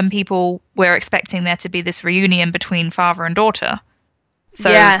some people were expecting there to be this reunion between father and daughter.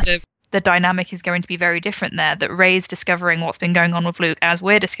 So the dynamic is going to be very different there, that Rey's discovering what's been going on with Luke as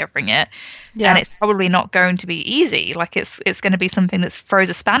we're discovering it. And it's probably not going to be easy. Like, it's going to be something that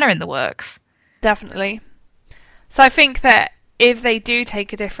throws a spanner in the works. Definitely. So I think that if they do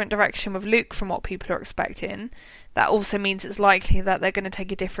take a different direction with Luke from what people are expecting, that also means it's likely that they're going to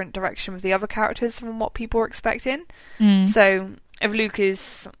take a different direction with the other characters from what people are expecting. So if Luke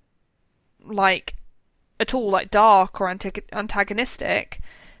is like at all like dark or antagonistic,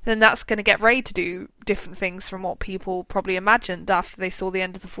 then that's going to get Rey to do different things from what people probably imagined after they saw the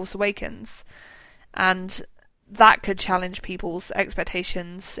end of The Force Awakens. And that could challenge people's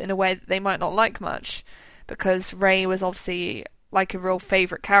expectations in a way that they might not like much, because Rey was obviously like a real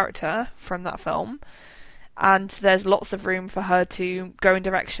favourite character from that film, and there's lots of room for her to go in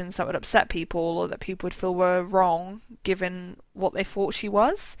directions that would upset people or that people would feel were wrong given what they thought she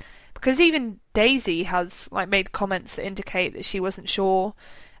was. Because even Daisy has like made comments that indicate that she wasn't sure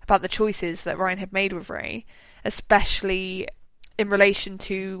about the choices that Ryan had made with Rey, especially in relation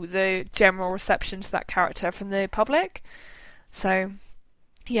to the general reception to that character from the public. So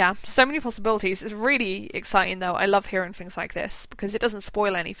yeah, so many possibilities. It's really exciting though. I love hearing things like this because it doesn't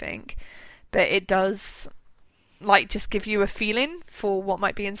spoil anything, but it does like just give you a feeling for what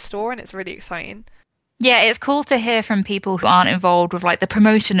might be in store, and it's really exciting. Yeah, it's cool to hear from people who aren't involved with like the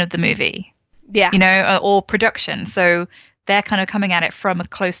promotion of the movie. Yeah. You know, or production. So they're kind of coming at it from as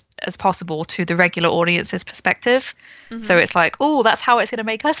close as possible to the regular audience's perspective. So it's like, oh, that's how it's going to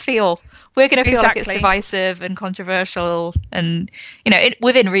make us feel. We're going to feel like it's divisive and controversial and, you know,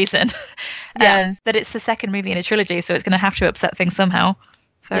 within reason. That it's the second movie in a trilogy, so it's going to have to upset things somehow.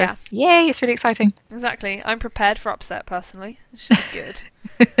 So, yay, it's really exciting. Exactly. I'm prepared for upset, personally. It should be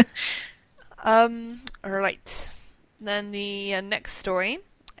good. Right. Then the next story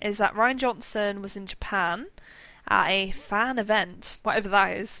is that Rian Johnson was in Japan at a fan event, whatever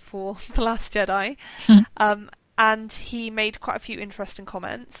that is, for The Last Jedi. And he made quite a few interesting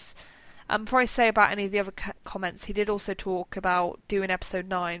comments. Before I say about any of the other comments, he did also talk about doing episode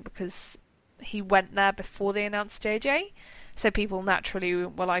 9 because he went there before they announced JJ. So people naturally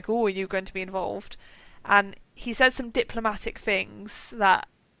were like, oh, are you going to be involved? And he said some diplomatic things that,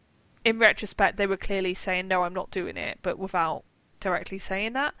 in retrospect, they were clearly saying, no, I'm not doing it, but without directly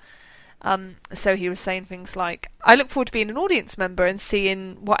saying that. So he was saying things like, I look forward to being an audience member and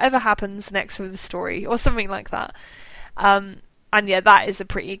seeing whatever happens next with the story, or something like that. And yeah, that is a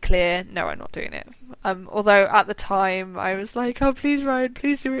pretty clear, no, I'm not doing it. Although at the time I was like, oh, please, Ryan,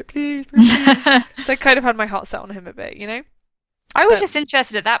 please do it, please. So I kind of had my heart set on him a bit, you know? I was just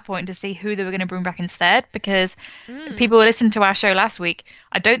interested at that point to see who they were going to bring back instead, because people who listened to our show last week,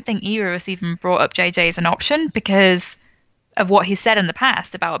 I don't think either of us even brought up JJ as an option because of what he said in the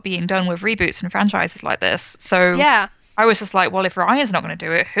past about being done with reboots and franchises like this. So yeah. I was just like, well, if Ryan's not going to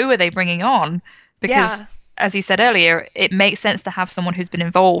do it, who are they bringing on? Because, as you said earlier, it makes sense to have someone who's been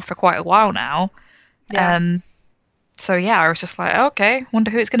involved for quite a while now. Yeah. So yeah, I was just like, okay, wonder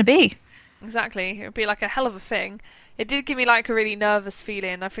who it's going to be. Exactly. It would be like a hell of a thing. It did give me like a really nervous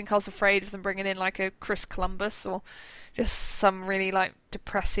feeling. I think I was afraid of them bringing in like a Chris Columbus or just some really like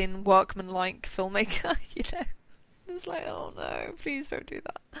depressing workman-like filmmaker, you know. It's like, oh no, please don't do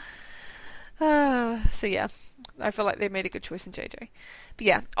that. So yeah, I feel like they made a good choice in JJ. But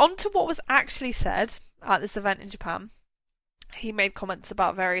yeah, on to what was actually said at this event in Japan. He made comments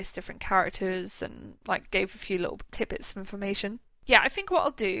about various different characters and like gave a few little tidbits of information. Yeah, I think what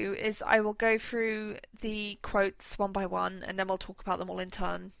I'll do is I will go through the quotes one by one and then we'll talk about them all in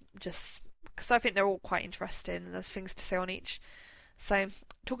turn, just because I think they're all quite interesting and there's things to say on each. So,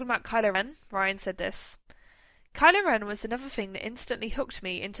 talking about Kylo Ren, Ryan said this. Kylo Ren was another thing that instantly hooked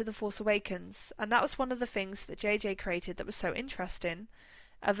me into The Force Awakens, and that was one of the things that JJ created that was so interesting.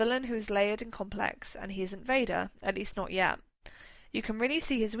 A villain who is layered and complex, and he isn't Vader, at least not yet. You can really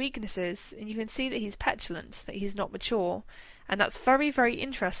see his weaknesses, and you can see that he's petulant, that he's not mature, and that's very, very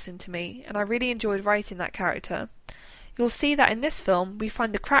interesting to me, and I really enjoyed writing that character. You'll see that in this film, we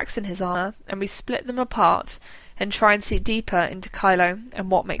find the cracks in his armour, and we split them apart, and try and see deeper into Kylo,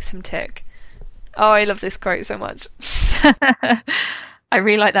 and what makes him tick. Oh, I love this quote so much. I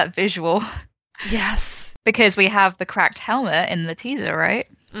really like that visual. Yes. Because we have the cracked helmet in the teaser, right?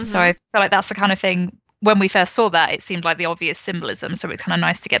 Mm-hmm. So I feel like that's the kind of thing, when we first saw that, it seemed like the obvious symbolism. So it's kind of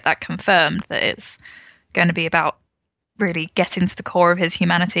nice to get that confirmed, that it's going to be about really getting to the core of his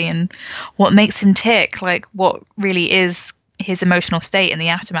humanity and what makes him tick, like what really is his emotional state in the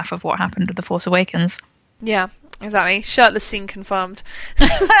aftermath of what happened with The Force Awakens. Yeah. Exactly. Shirtless scene confirmed.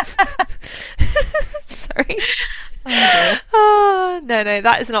 Sorry. No,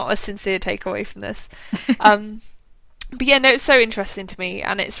 that is not a sincere takeaway from this. But yeah, no, it's so interesting to me,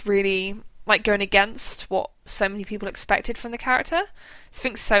 and it's really like going against what so many people expected from the character. I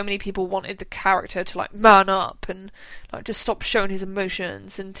think so many people wanted the character to like man up and like just stop showing his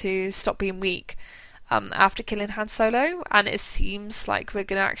emotions and to stop being weak after killing Han Solo, and it seems like we're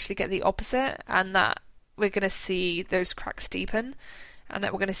going to actually get the opposite, and that we're going to see those cracks deepen, and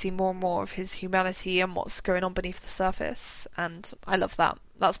that we're going to see more and more of his humanity and what's going on beneath the surface, and I love that.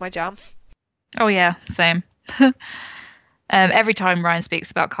 That's my jam. Oh yeah, same. Every time Ryan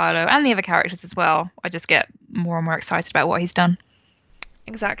speaks about Kylo and the other characters as well, I just get more and more excited about what he's done.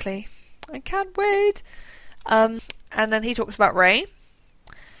 Exactly. I can't wait. And then he talks about Rey.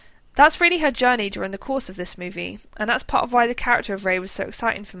 That's really her journey during the course of this movie, and that's part of why the character of Rey was so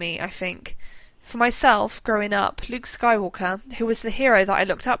exciting for me, I think. For myself, growing up, Luke Skywalker, who was the hero that I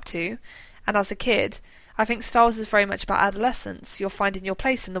looked up to, and as a kid, I think Star Wars is very much about adolescence, you're finding your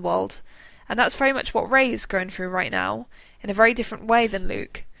place in the world, and that's very much what Rey is going through right now, in a very different way than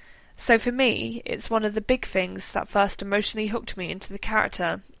Luke. So for me, it's one of the big things that first emotionally hooked me into the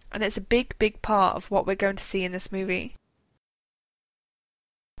character, and it's a big, big part of what we're going to see in this movie.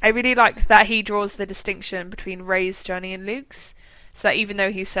 I really like that he draws the distinction between Rey's journey and Luke's, so that even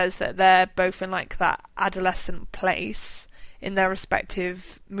though he says that they're both in like that adolescent place in their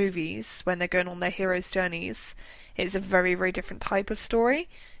respective movies when they're going on their heroes' journeys, it's a very, very different type of story,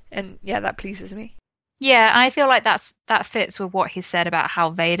 and yeah, that pleases me. Yeah, and I feel like that fits with what he said about how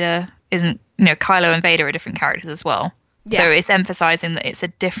Vader isn't, Kylo and Vader are different characters as well. Yeah. So it's emphasizing that it's a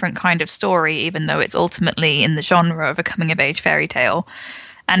different kind of story, even though it's ultimately in the genre of a coming-of-age fairy tale.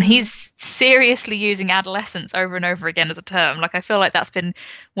 And he's seriously using adolescence over and over again as a term. Like, I feel like that's been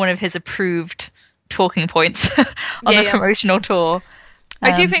one of his approved talking points on the promotional tour.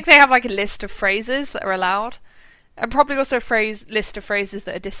 I do think they have like a list of phrases that are allowed, and probably also a list of phrases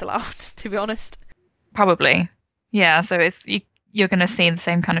that are disallowed, to be honest. Probably. Yeah, so you're going to see the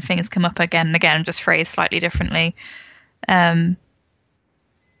same kind of things come up again and again, just phrased slightly differently. Um,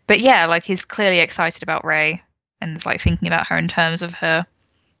 but yeah, like he's clearly excited about Rey and is like thinking about her in terms of her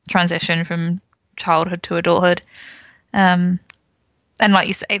transition from childhood to adulthood. Um, and like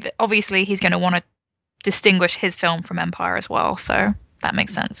you say, obviously he's going to want to distinguish his film from Empire as well, so that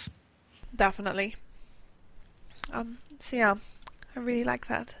makes sense. Definitely. So yeah, I really like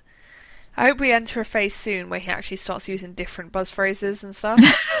that. I hope we enter a phase soon where he actually starts using different buzz phrases and stuff.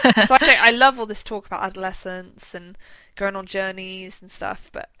 So I say I love all this talk about adolescence and going on journeys and stuff,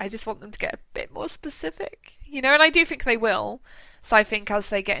 but I just want them to get a bit more specific, you know. And I do think they will. So I think as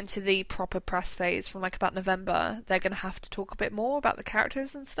they get into the proper press phase from like about November, they're going to have to talk a bit more about the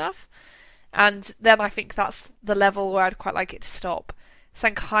characters and stuff. And then I think that's the level where I'd quite like it to stop. So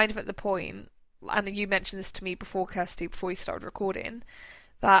I'm kind of at the point, and you mentioned this to me before, Kirsty, before we started recording,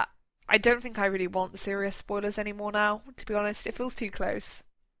 that I don't think I really want serious spoilers anymore now, to be honest. It feels too close.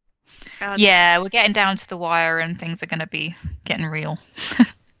 And yeah, we're getting down to the wire and things are going to be getting real.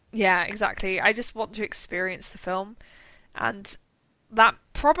 yeah, exactly. I just want to experience the film. And that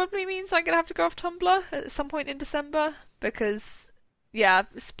probably means I'm going to have to go off Tumblr at some point in December because, yeah,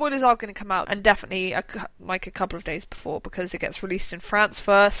 spoilers are going to come out and definitely like a couple of days before because it gets released in France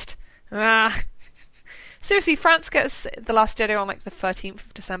first. Ah. Seriously, France gets The Last Jedi on like the 13th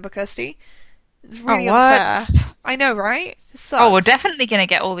of December, Kirsty. It's really unfair. I know, right? Oh, we're definitely going to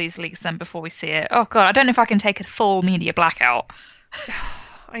get all these leaks then before we see it. Oh god, I don't know if I can take a full media blackout.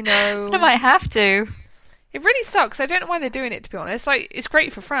 I know. I might have to. It really sucks. I don't know why they're doing it, to be honest. Like, it's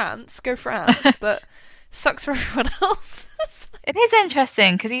great for France. Go France. But sucks for everyone else. It is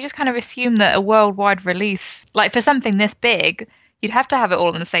interesting because you just kind of assume that a worldwide release, like for something this big, you'd have to have it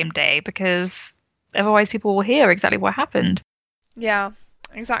all on the same day because otherwise people will hear exactly what happened. Yeah,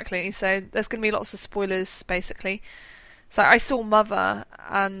 exactly. So there's going to be lots of spoilers, basically. So I saw Mother,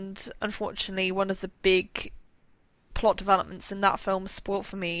 and unfortunately one of the big plot developments in that film spoiled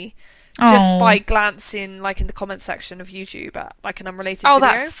for me just by glancing like in the comment section of YouTube at like an unrelated video.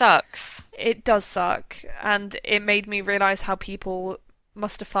 That sucks. It does suck, and it made me realise how people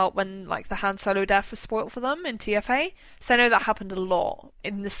must have felt when like the Han Solo death was spoiled for them in TFA. So I know that happened a lot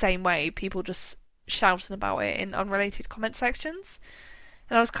in the same way, people just shouting about it in unrelated comment sections.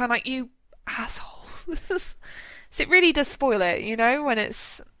 And I was kind of like, you assholes. So it really does spoil it, you know, when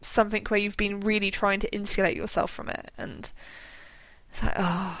it's something where you've been really trying to insulate yourself from it. And it's like,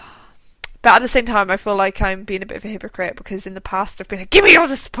 oh. But at the same time, I feel like I'm being a bit of a hypocrite because in the past I've been like, give me all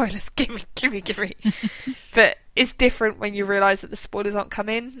the spoilers, give me. But it's different when you realise that the spoilers aren't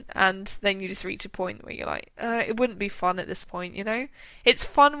coming and then you just reach a point where you're like, it wouldn't be fun at this point, you know? It's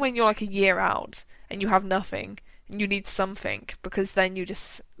fun when you're like a year out and you have nothing and you need something because then you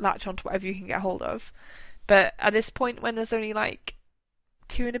just latch onto whatever you can get hold of. But at this point when there's only like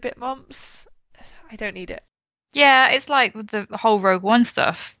 2 and a bit months, I don't need it. Yeah, it's like with the whole Rogue One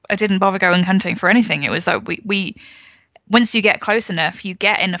stuff. I didn't bother going hunting for anything. It was that we once you get close enough, you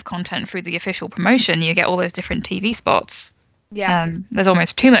get enough content through the official promotion. You get all those different TV spots. Yeah. There's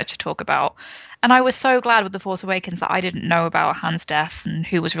almost too much to talk about. And I was so glad with The Force Awakens that I didn't know about Han's death and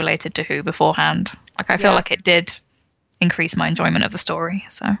who was related to who beforehand. Like I feel like it did increase my enjoyment of the story.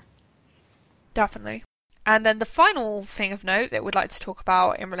 So definitely. And then the final thing of note that we'd like to talk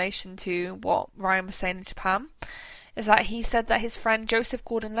about in relation to what Ryan was saying in Japan is that he said that his friend Joseph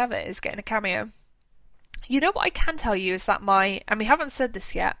Gordon-Levitt is getting a cameo. You know what I can tell you is that and we haven't said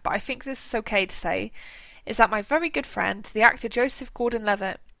this yet, but I think this is okay to say, is that my very good friend, the actor Joseph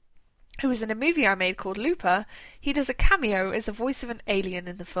Gordon-Levitt, who was in a movie I made called Looper, he does a cameo as the voice of an alien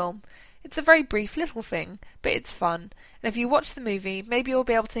in the film. It's a very brief little thing, but it's fun, and if you watch the movie, maybe you'll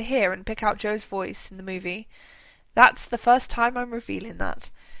be able to hear and pick out Joe's voice in the movie. That's the first time I'm revealing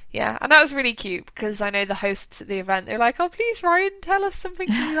that. Yeah, and that was really cute, because I know the hosts at the event, they're like, oh please Ryan, tell us something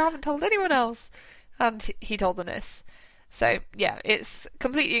you haven't told anyone else. And he told them this. So, yeah, it's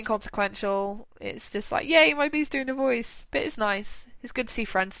completely inconsequential. It's just like, yay, my bee's doing a voice. But it's nice. It's good to see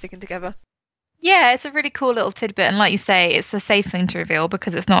friends sticking together. yeah, it's a really cool little tidbit. And like you say, it's a safe thing to reveal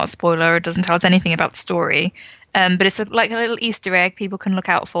because it's not a spoiler. It doesn't tell us anything about the story. But it's like a little Easter egg people can look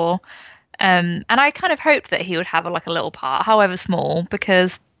out for. And I kind of hoped that he would have a little part, however small,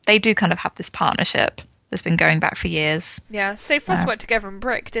 because they do kind of have this partnership that's been going back for years. Yeah, so they first worked together in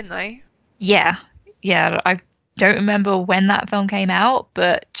Brick, didn't they? Yeah. I don't remember when that film came out,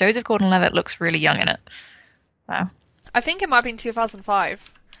 but Joseph Gordon-Levitt looks really young in it. So. I think it might have been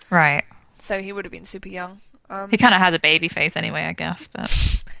 2005. Right. So he would have been super young. He kind of has a baby face anyway, I guess.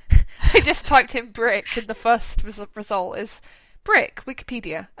 But I just typed in Brick, and the first result is Brick,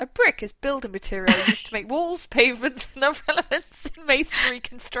 Wikipedia. A brick is building material used to make walls, pavements, and other elements in masonry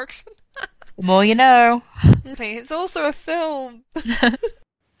construction. The more you know. It's also a film.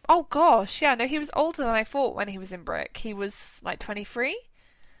 Oh gosh, yeah, no, he was older than I thought when he was in Brick. He was like 23.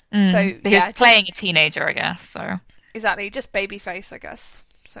 So But he was playing a teenager, I guess. So exactly, just baby face, I guess.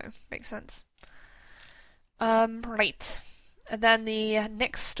 So makes sense. Right. And then the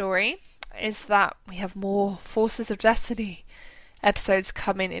next story is that we have more Forces of Destiny episodes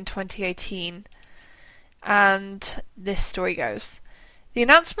coming in 2018. And this story goes. The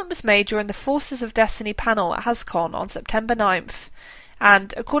announcement was made during the Forces of Destiny panel at HasCon on September 9th.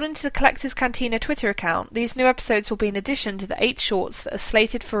 And according to the Collector's Cantina Twitter account, these new episodes will be in addition to the 8 shorts that are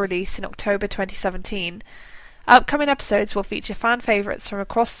slated for release in October 2017. Upcoming episodes will feature fan favourites from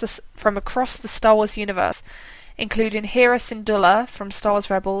across the Star Wars universe, including Hera Syndulla from Star Wars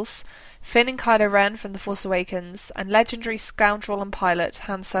Rebels, Finn and Kylo Ren from The Force Awakens, and legendary scoundrel and pilot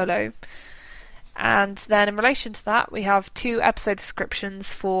Han Solo. And then in relation to that, we have 2 episode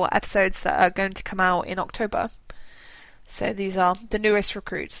descriptions for episodes that are going to come out in October. So these are the newest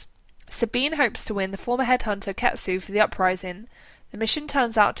recruits. Sabine hopes to win the former headhunter Ketsu for the Uprising. The mission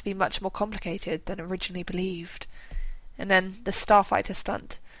turns out to be much more complicated than originally believed. And then the Starfighter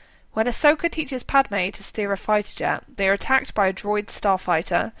stunt. When Ahsoka teaches Padme to steer a fighter jet, they are attacked by a droid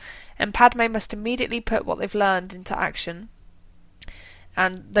starfighter, and Padme must immediately put what they've learned into action.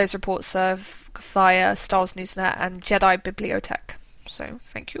 And those reports are via Star Wars Newsnet and Jedi Bibliotech. So,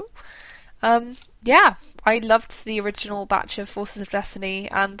 thank you. Yeah, I loved the original batch of Forces of Destiny,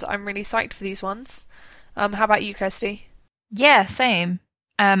 and I'm really psyched for these ones. How about you, Kirsty? yeah, same.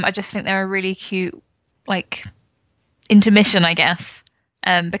 I just think they're a really cute, like, intermission, I guess.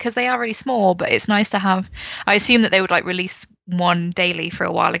 Because they are really small, but it's nice to have. I assume that they would like release one daily for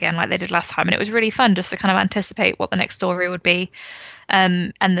a while again, like they did last time, and it was really fun just to kind of anticipate what the next story would be.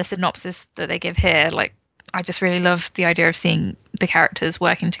 And the synopsis that they give here, like, I just really love the idea of seeing the characters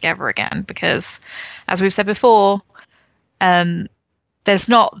working together again, because, as we've said before, there's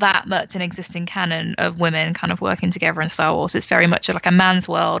not that much an existing canon of women kind of working together in Star Wars. It's very much like a man's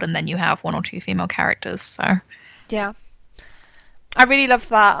world, and then you have 1 or 2 female characters. So yeah, I really love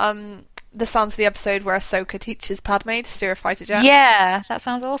that. The sounds of the episode where Ahsoka teaches Padme to steer a fighter jet. Yeah, that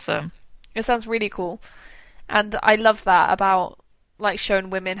sounds awesome. It sounds really cool, and I love that about like showing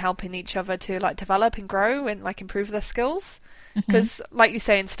women helping each other to like develop and grow and like improve their skills. Because like you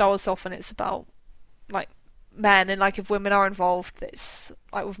say, in Star Wars often it's about like men, and like if women are involved, it's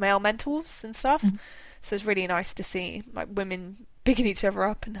like with male mentors and stuff. So it's really nice to see like women picking each other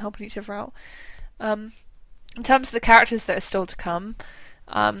up and helping each other out. In terms of the characters that are still to come,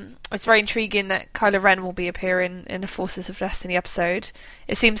 it's very intriguing that Kylo Ren will be appearing in a Forces of Destiny episode.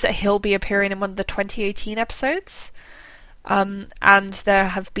 It seems that he'll be appearing in one of the 2018 episodes. And there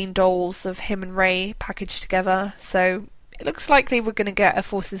have been dolls of him and Rey packaged together, so it looks likely we're going to get a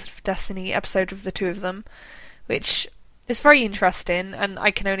Forces of Destiny episode of the 2 of them, which is very interesting, and I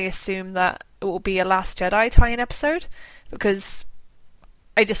can only assume that it will be a Last Jedi tie-in episode, because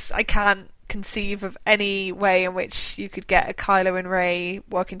I can't conceive of any way in which you could get a Kylo and Rey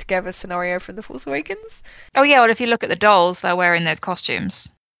working together scenario from The Force Awakens. Oh yeah, well if you look at the dolls, they're wearing those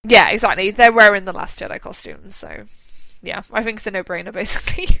costumes. Yeah, exactly. They're wearing the Last Jedi costumes, so yeah, I think it's a no-brainer,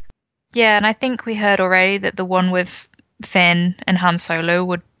 basically. Yeah, and I think we heard already that the one with Finn and Han Solo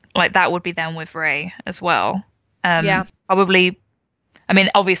would be them with Rey as well. Yeah. Probably, I mean,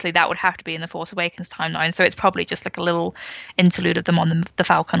 obviously that would have to be in the Force Awakens timeline, so it's probably just like a little interlude of them on the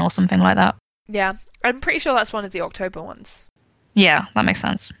Falcon or something like that. Yeah, I'm pretty sure that's one of the October ones. Yeah, that makes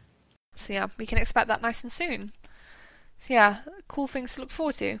sense. So yeah, we can expect that nice and soon. So yeah, cool things to look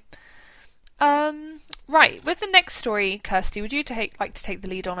forward to. Right, with the next story, Kirsty, would you like to take the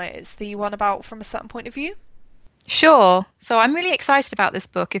lead on it? It's the one about From a Certain Point of View. Sure. So I'm really excited about this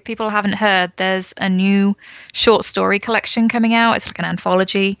book. If people haven't heard, there's a new short story collection coming out. It's like an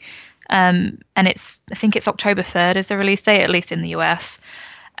anthology. And I think it's October 3rd is the release date, at least in the US.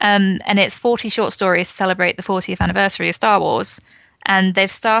 And it's 40 short stories to celebrate the 40th anniversary of Star Wars. And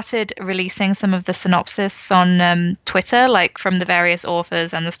they've started releasing some of the synopsis on Twitter, like from the various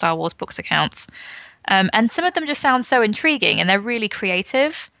authors and the Star Wars Books accounts. And some of them just sound so intriguing, and they're really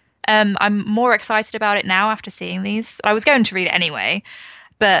creative. I'm more excited about it now after seeing these. I was going to read it anyway,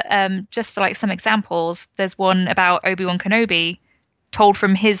 but just for like some examples, there's one about Obi-Wan Kenobi told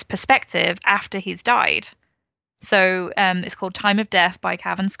from his perspective after he's died. So it's called Time of Death by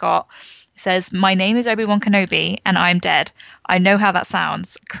Cavan Scott. It says, "My name is Obi-Wan Kenobi and I'm dead. I know how that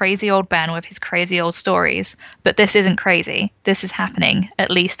sounds. Crazy old Ben with his crazy old stories. But this isn't crazy. This is happening. At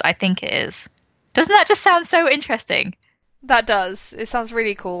least I think it is." Doesn't that just sound so interesting? That does. It sounds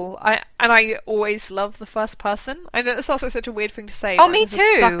really cool. I always love the first person. I know it sounds like such a weird thing to say, Oh, but I'm me just a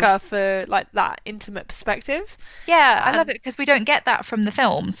too. sucker for like that intimate perspective. Yeah, I love And it because we don't get that from the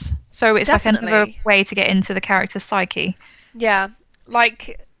films. So it's like another definitely, way to get into the character's psyche. yeah.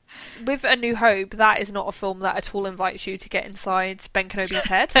 Like with A New Hope, that is not a film that at all invites you to get inside Ben Kenobi's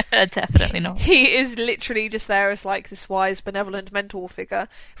head. Definitely not. He is literally just there as like this wise, benevolent mentor figure,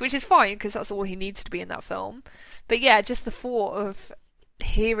 which is fine because that's all he needs to be in that film. But yeah, just the thought of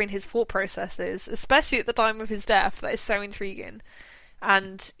hearing his thought processes, especially at the time of his death, that is so intriguing.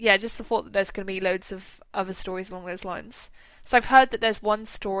 And yeah, just the thought that there's going to be loads of other stories along those lines. So I've heard that there's one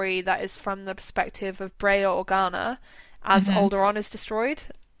story that is from the perspective of Breya Organa as hmm Alderaan is destroyed,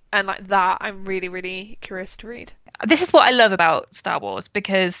 and like that, I'm really, really curious to read. This is what I love about Star Wars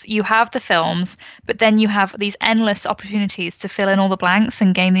because you have the films, but then you have these endless opportunities to fill in all the blanks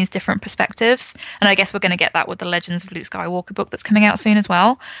and gain these different perspectives. And I guess we're going to get that with the Legends of Luke Skywalker book that's coming out soon as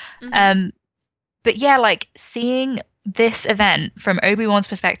well. Hmm. Um, but yeah, like seeing this event from Obi-Wan's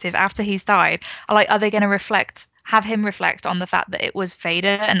perspective after he's died, are they going to have him reflect on the fact that it was Vader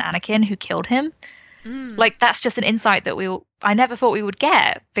and Anakin who killed him? Mm. Like that's just an insight that I never thought we would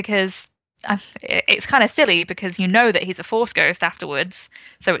get because it's kind of silly because you know that he's a Force ghost afterwards,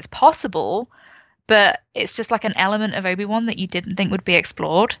 so it's possible, but it's just like an element of Obi-Wan that you didn't think would be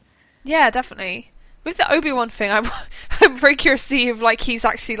explored. Yeah, definitely. With the Obi-Wan thing, I'm very curious to see if like he's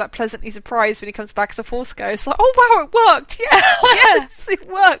actually like pleasantly surprised when he comes back as a Force ghost. Like, oh wow, it worked! Yes, yes, it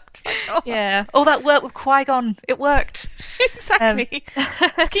worked! Thank God. Yeah, all that work with Qui-Gon, it worked. Um, Exactly.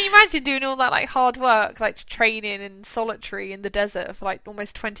 So can you imagine doing all that like hard work, like training in solitary in the desert for like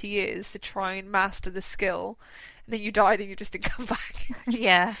almost 20 years to try and master the skill, and then you died and you just didn't come back?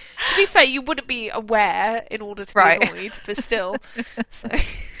 yeah, To be fair, you wouldn't be aware in order to be right. annoyed, but still. So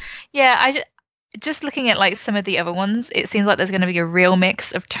Yeah, just looking at like some of the other ones, it seems like there's going to be a real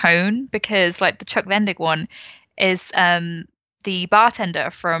mix of tone because like the Chuck Vendig one is the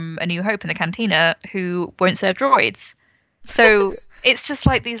bartender from A New Hope in the cantina who won't serve droids. So it's just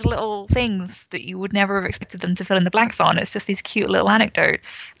like these little things that you would never have expected them to fill in the blanks on. It's just these cute little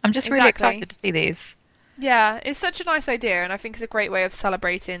anecdotes. I'm just really exactly. excited to see these. Yeah, it's such a nice idea, and I think it's a great way of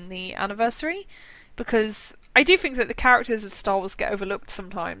celebrating the anniversary because I do think that the characters of Star Wars get overlooked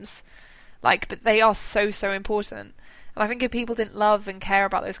sometimes. Like, but they are so, so important. And I think if people didn't love and care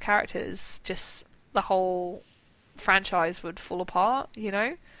about those characters, just the whole franchise would fall apart, you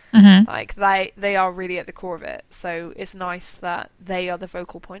know? hmm Like, they are really at the core of it. So it's nice that they are the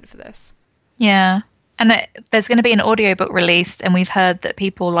focal point for this. Yeah. And there's going to be an audiobook released, and we've heard that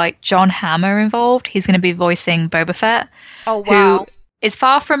people like John Hamm are involved. He's going to be voicing Boba Fett, Oh, who wow. is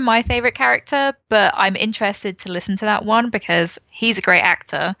far from my favorite character, but I'm interested to listen to that one because he's a great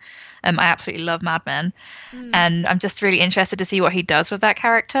actor. I absolutely love Mad Men, Mm, and I'm just really interested to see what he does with that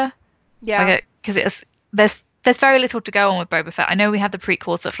character. yeah. Like, because there's very little to go on with Boba Fett. I know we have the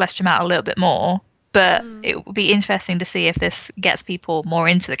prequels that fleshed him out a little bit more, but Mm, it would be interesting to see if this gets people more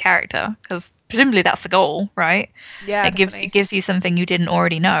into the character because presumably that's the goal, right? yeah, It definitely. gives you something you didn't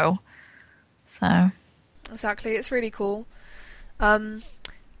already know. So Exactly. It's really cool. Um,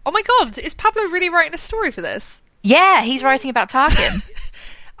 oh my god, is Pablo really writing a story for this? yeah, he's writing about Tarkin.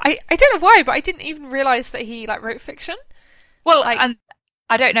 I don't know why, but I didn't even realize that he like wrote fiction. Well, Like,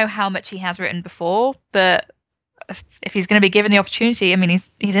 I don't know how much he has written before, but if he's going to be given the opportunity, I mean,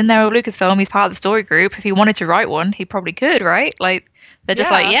 he's in there with Lucasfilm. He's part of the story group. If he wanted to write one, he probably could, right? Like they're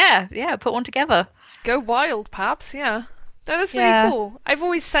just like, yeah, yeah, put one together. go wild, Paps. Yeah, no, that's really Yeah, cool. I've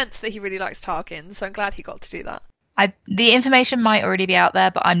always sensed that he really likes Tarkin, so I'm glad he got to do that. the information might already be out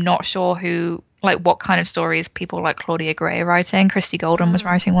there, but I'm not sure what kind of stories people like Claudia Gray are writing. Christy Golden was Mm,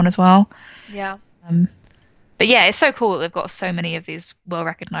 writing one as well. yeah, Um, but yeah, it's so cool that they've got so many of these well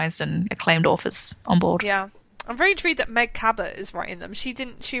recognized and acclaimed authors on board. yeah. I'm very intrigued that Meg Cabot is writing them.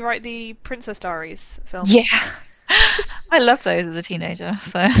 She write the Princess Diaries films? Yeah, I loved those as a teenager.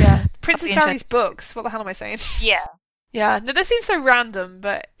 So Yeah, that'd be Princess interesting. Diaries books. What the hell am I saying? Yeah. Yeah, no, that seems so random,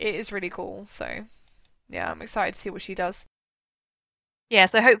 but it is really cool. So yeah, I'm excited to see what she does. Yeah,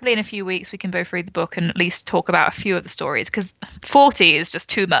 so hopefully in a few weeks we can both read the book and at least talk about a few of the stories because 40 is just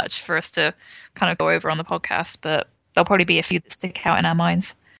too much for us to kind of go over on the podcast, but there'll probably be a few that stick out in our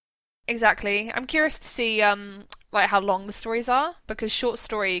minds. Exactly. I'm curious to see like how long the stories are because short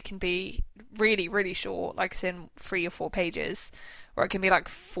story can be really really short, like it's in 3 or 4 pages, or it can be like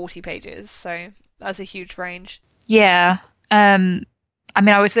 40 pages. So that's a huge range. Yeah. I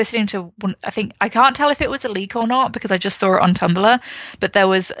mean, I was listening to one, I think I can't tell if it was a leak or not because I just saw it on Tumblr, but there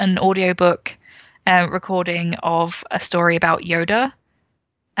was an audiobook recording of a story about Yoda.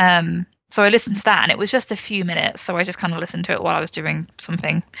 So I listened to that, and it was just a few minutes. So I just kind of listened to it while I was doing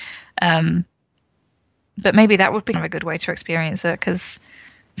something. Um, but maybe that would be kind of a good way to experience it, because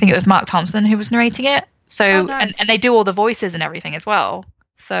I think it was Mark Thompson who was narrating it. So Oh, and nice. they do all the voices and everything as well.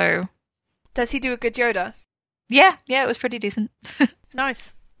 So Does he do a good Yoda? yeah, it was pretty decent.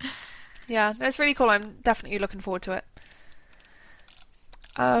 Nice. Yeah, that's really cool. I'm definitely looking forward to it.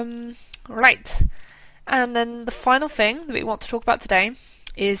 Right. And then the final thing that we want to talk about today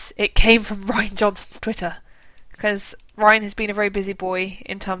is it came from Ryan Johnson's Twitter. Because Ryan has been a very busy boy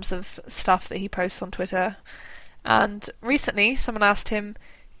in terms of stuff that he posts on Twitter. And recently, someone asked him,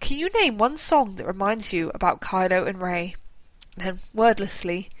 "Can you name one song that reminds you about Kylo and Rey?" And then,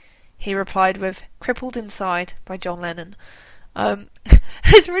 wordlessly, he replied with "Crippled Inside" by John Lennon.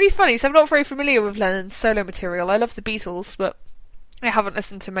 It's really funny, so I'm not very familiar with Lennon's solo material. I love the Beatles, but I haven't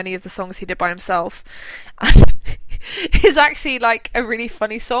listened to many of the songs he did by himself. And it's actually like a really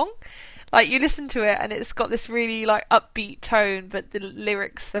funny song. Like, you listen to it and it's got this really like upbeat tone, but the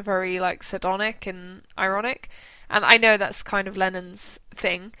lyrics are very like sardonic and ironic. And I know that's kind of Lennon's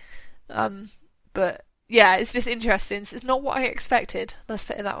thing. But yeah, it's just interesting. It's not what I expected. Let's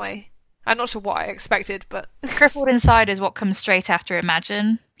put it that way. I'm not sure what I expected, but Crippled Inside is what comes straight after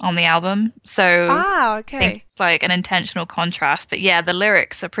Imagine on the album. So I okay. think it's like an intentional contrast. But yeah, the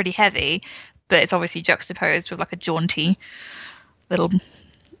lyrics are pretty heavy, but it's obviously juxtaposed with like a jaunty little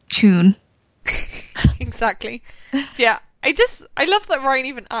tune. Exactly. Yeah, I love that Ryan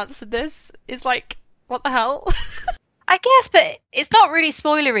even answered this. It's like, what the hell? I guess, but it's not really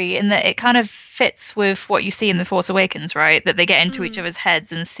spoilery in that it kind of fits with what you see in The Force Awakens, right? That they get into each other's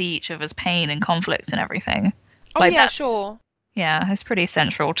heads and see each other's pain and conflict and everything. Oh Like yeah, that, sure. yeah, it's pretty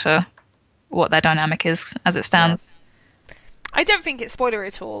central to what their dynamic is as it stands. I don't think it's spoiler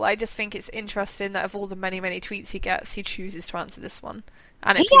at all. I just think it's interesting that of all the many, many tweets he gets, he chooses to answer this one.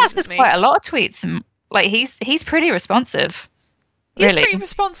 And it He pleases answers me. quite a lot of tweets, and like he's pretty responsive. He's Really, pretty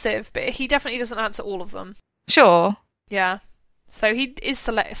responsive, but he definitely doesn't answer all of them. sure. Yeah. So he is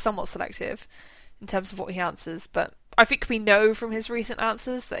somewhat selective in terms of what he answers, but I think we know from his recent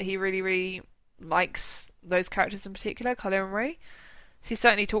answers that he really, really likes those characters in particular, Kylo and Rey. So he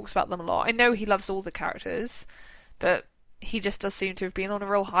certainly talks about them a lot. I know he loves all the characters, but he just does seem to have been on a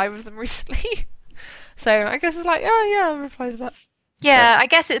real high with them recently. So I guess it's like, oh yeah, replies to that. Yeah, I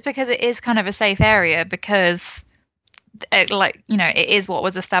guess it's because it is kind of a safe area because, like, you know, it is what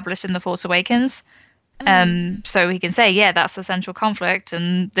was established in The Force Awakens. So he can say, yeah, that's the central conflict,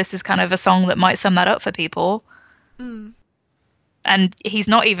 and this is kind of a song that might sum that up for people. Mm. And he's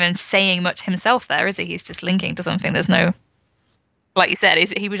not even saying much himself there, is he? He's just linking to something. There's no, like you said,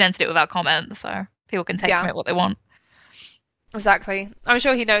 he presented it without comment, so people can take from it what they want. Exactly. I'm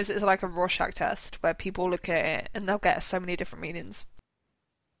sure he knows it's like a Rorschach test where people look at it and they'll get so many different meanings.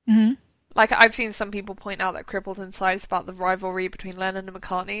 Mm-hmm. Like, I've seen some people point out that Crippled Inside is about the rivalry between Lennon and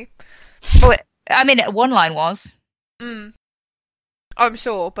McCartney. Well, I mean, one line was. I'm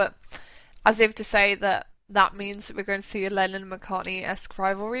sure, but as if to say that that means that we're going to see a Lennon and McCartney-esque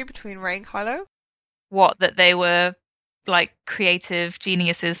rivalry between Rey and Kylo. What, that they were like creative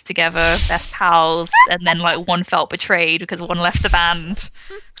geniuses together, best pals, and then like one felt betrayed because one left the band,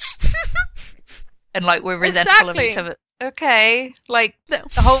 and like we're resentful of each other. Okay, like the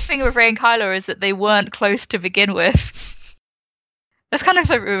whole thing with Rey and Kylo is that they weren't close to begin with. That's kind of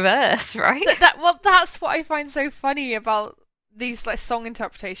the reverse, right? Well, that's what I find so funny about these like song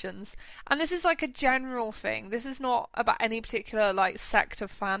interpretations, and this is like a general thing. This is not about any particular like sect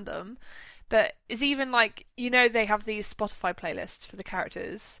of fandom, but it's even like, you know, they have these Spotify playlists for the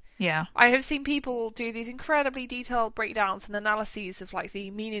characters. Yeah, I have seen people do these incredibly detailed breakdowns and analyses of like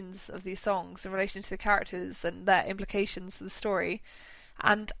the meanings of these songs in relation to the characters and their implications for the story,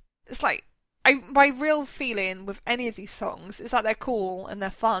 and it's like, my real feeling with any of these songs is that they're cool and they're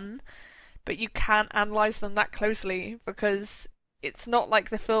fun, but you can't analyse them that closely because it's not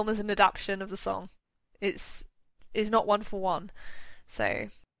like the film is an adaptation of the song. It's not one for one. So.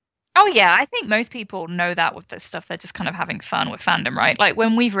 Oh yeah, I think most people know that with this stuff. They're just kind of having fun with fandom, right? Like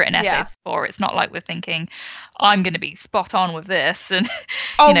when we've written essays before, it's not like we're thinking, I'm going to be spot on with this, and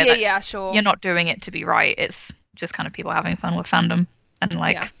you know, sure. You're not doing it to be right. It's just kind of people having fun with fandom. And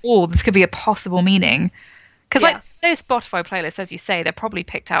like, oh, this could be a possible meaning. Because like those Spotify playlists, as you say, they're probably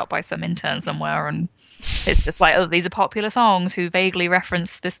picked out by some intern somewhere, and it's just like, oh, these are popular songs who vaguely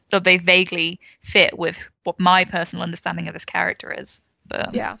reference this, or they vaguely fit with what my personal understanding of this character is.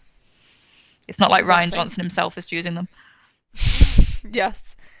 But it's not like Ryan Johnson himself is choosing them. Yes.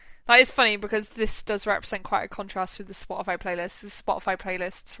 That is funny because this does represent quite a contrast with the Spotify playlists. The Spotify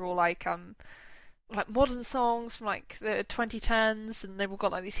playlists are all like like modern songs from like the 2010s, and they've all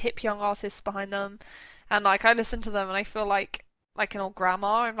got like these hip young artists behind them, and like I listen to them and I feel like an old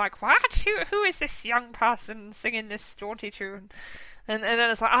grandma. I'm like, what? Who is this young person singing this jaunty tune? And then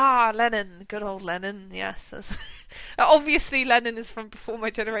it's like, Lennon, good old Lennon, yes. Obviously, Lennon is from before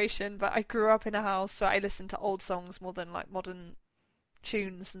my generation, but I grew up in a house where I listened to old songs more than like modern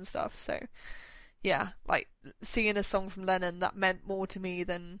tunes and stuff. So, yeah, like singing a song from Lennon, that meant more to me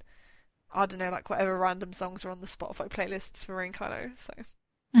than, I don't know, like whatever random songs are on the Spotify playlists for Rain Kylo. So,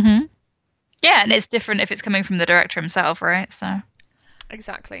 yeah, and it's different if it's coming from the director himself, right? So,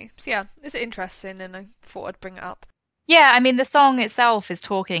 exactly. So yeah, it's interesting, and I thought I'd bring it up. yeah, I mean, the song itself is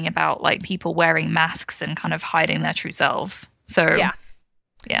talking about like people wearing masks and kind of hiding their true selves. So,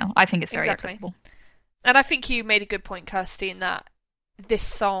 yeah, I think it's very applicable. And I think you made a good point, Kirsty, in that this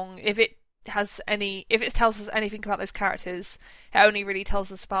song, if it tells us anything about those characters, it only really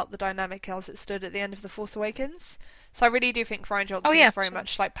tells us about the dynamic as it stood at the end of The Force Awakens. So I really do think Rian Johnson is very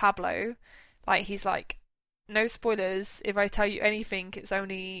much like Pablo. Like, he's like, no spoilers, if I tell you anything, it's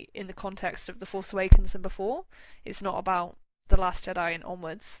only in the context of The Force Awakens and before. It's not about The Last Jedi and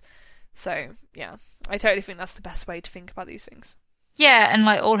onwards. So, yeah, I totally think that's the best way to think about these things. Yeah, and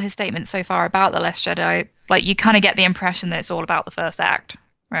like all his statements so far about The Last Jedi, like you kind of get the impression that it's all about the first act,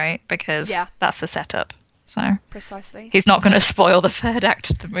 right? Because that's the setup. So precisely. He's not going to spoil the third act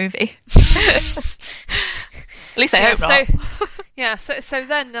of the movie. At least I hope not. So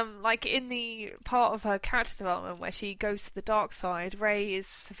then, like in the part of her character development where she goes to the dark side, Rey is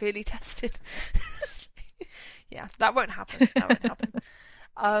severely tested. Yeah, that won't happen.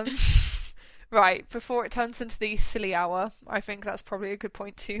 Right, before it turns into the silly hour, I think that's probably a good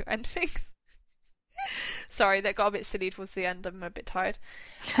point to end things. Sorry, that got a bit silly towards the end. I'm a bit tired.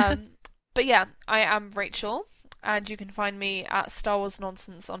 But yeah, I am Rachel, and you can find me at Star Wars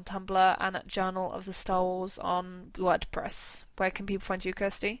Nonsense on Tumblr and at Journal of the Star Wars on WordPress. Where can people find you,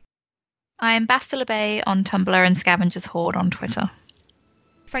 Kirsty? I'm Bastila Bay on Tumblr and Scavengers Horde on Twitter.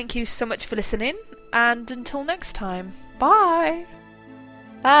 Thank you so much for listening, and until next time, bye!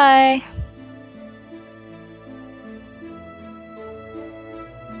 Bye!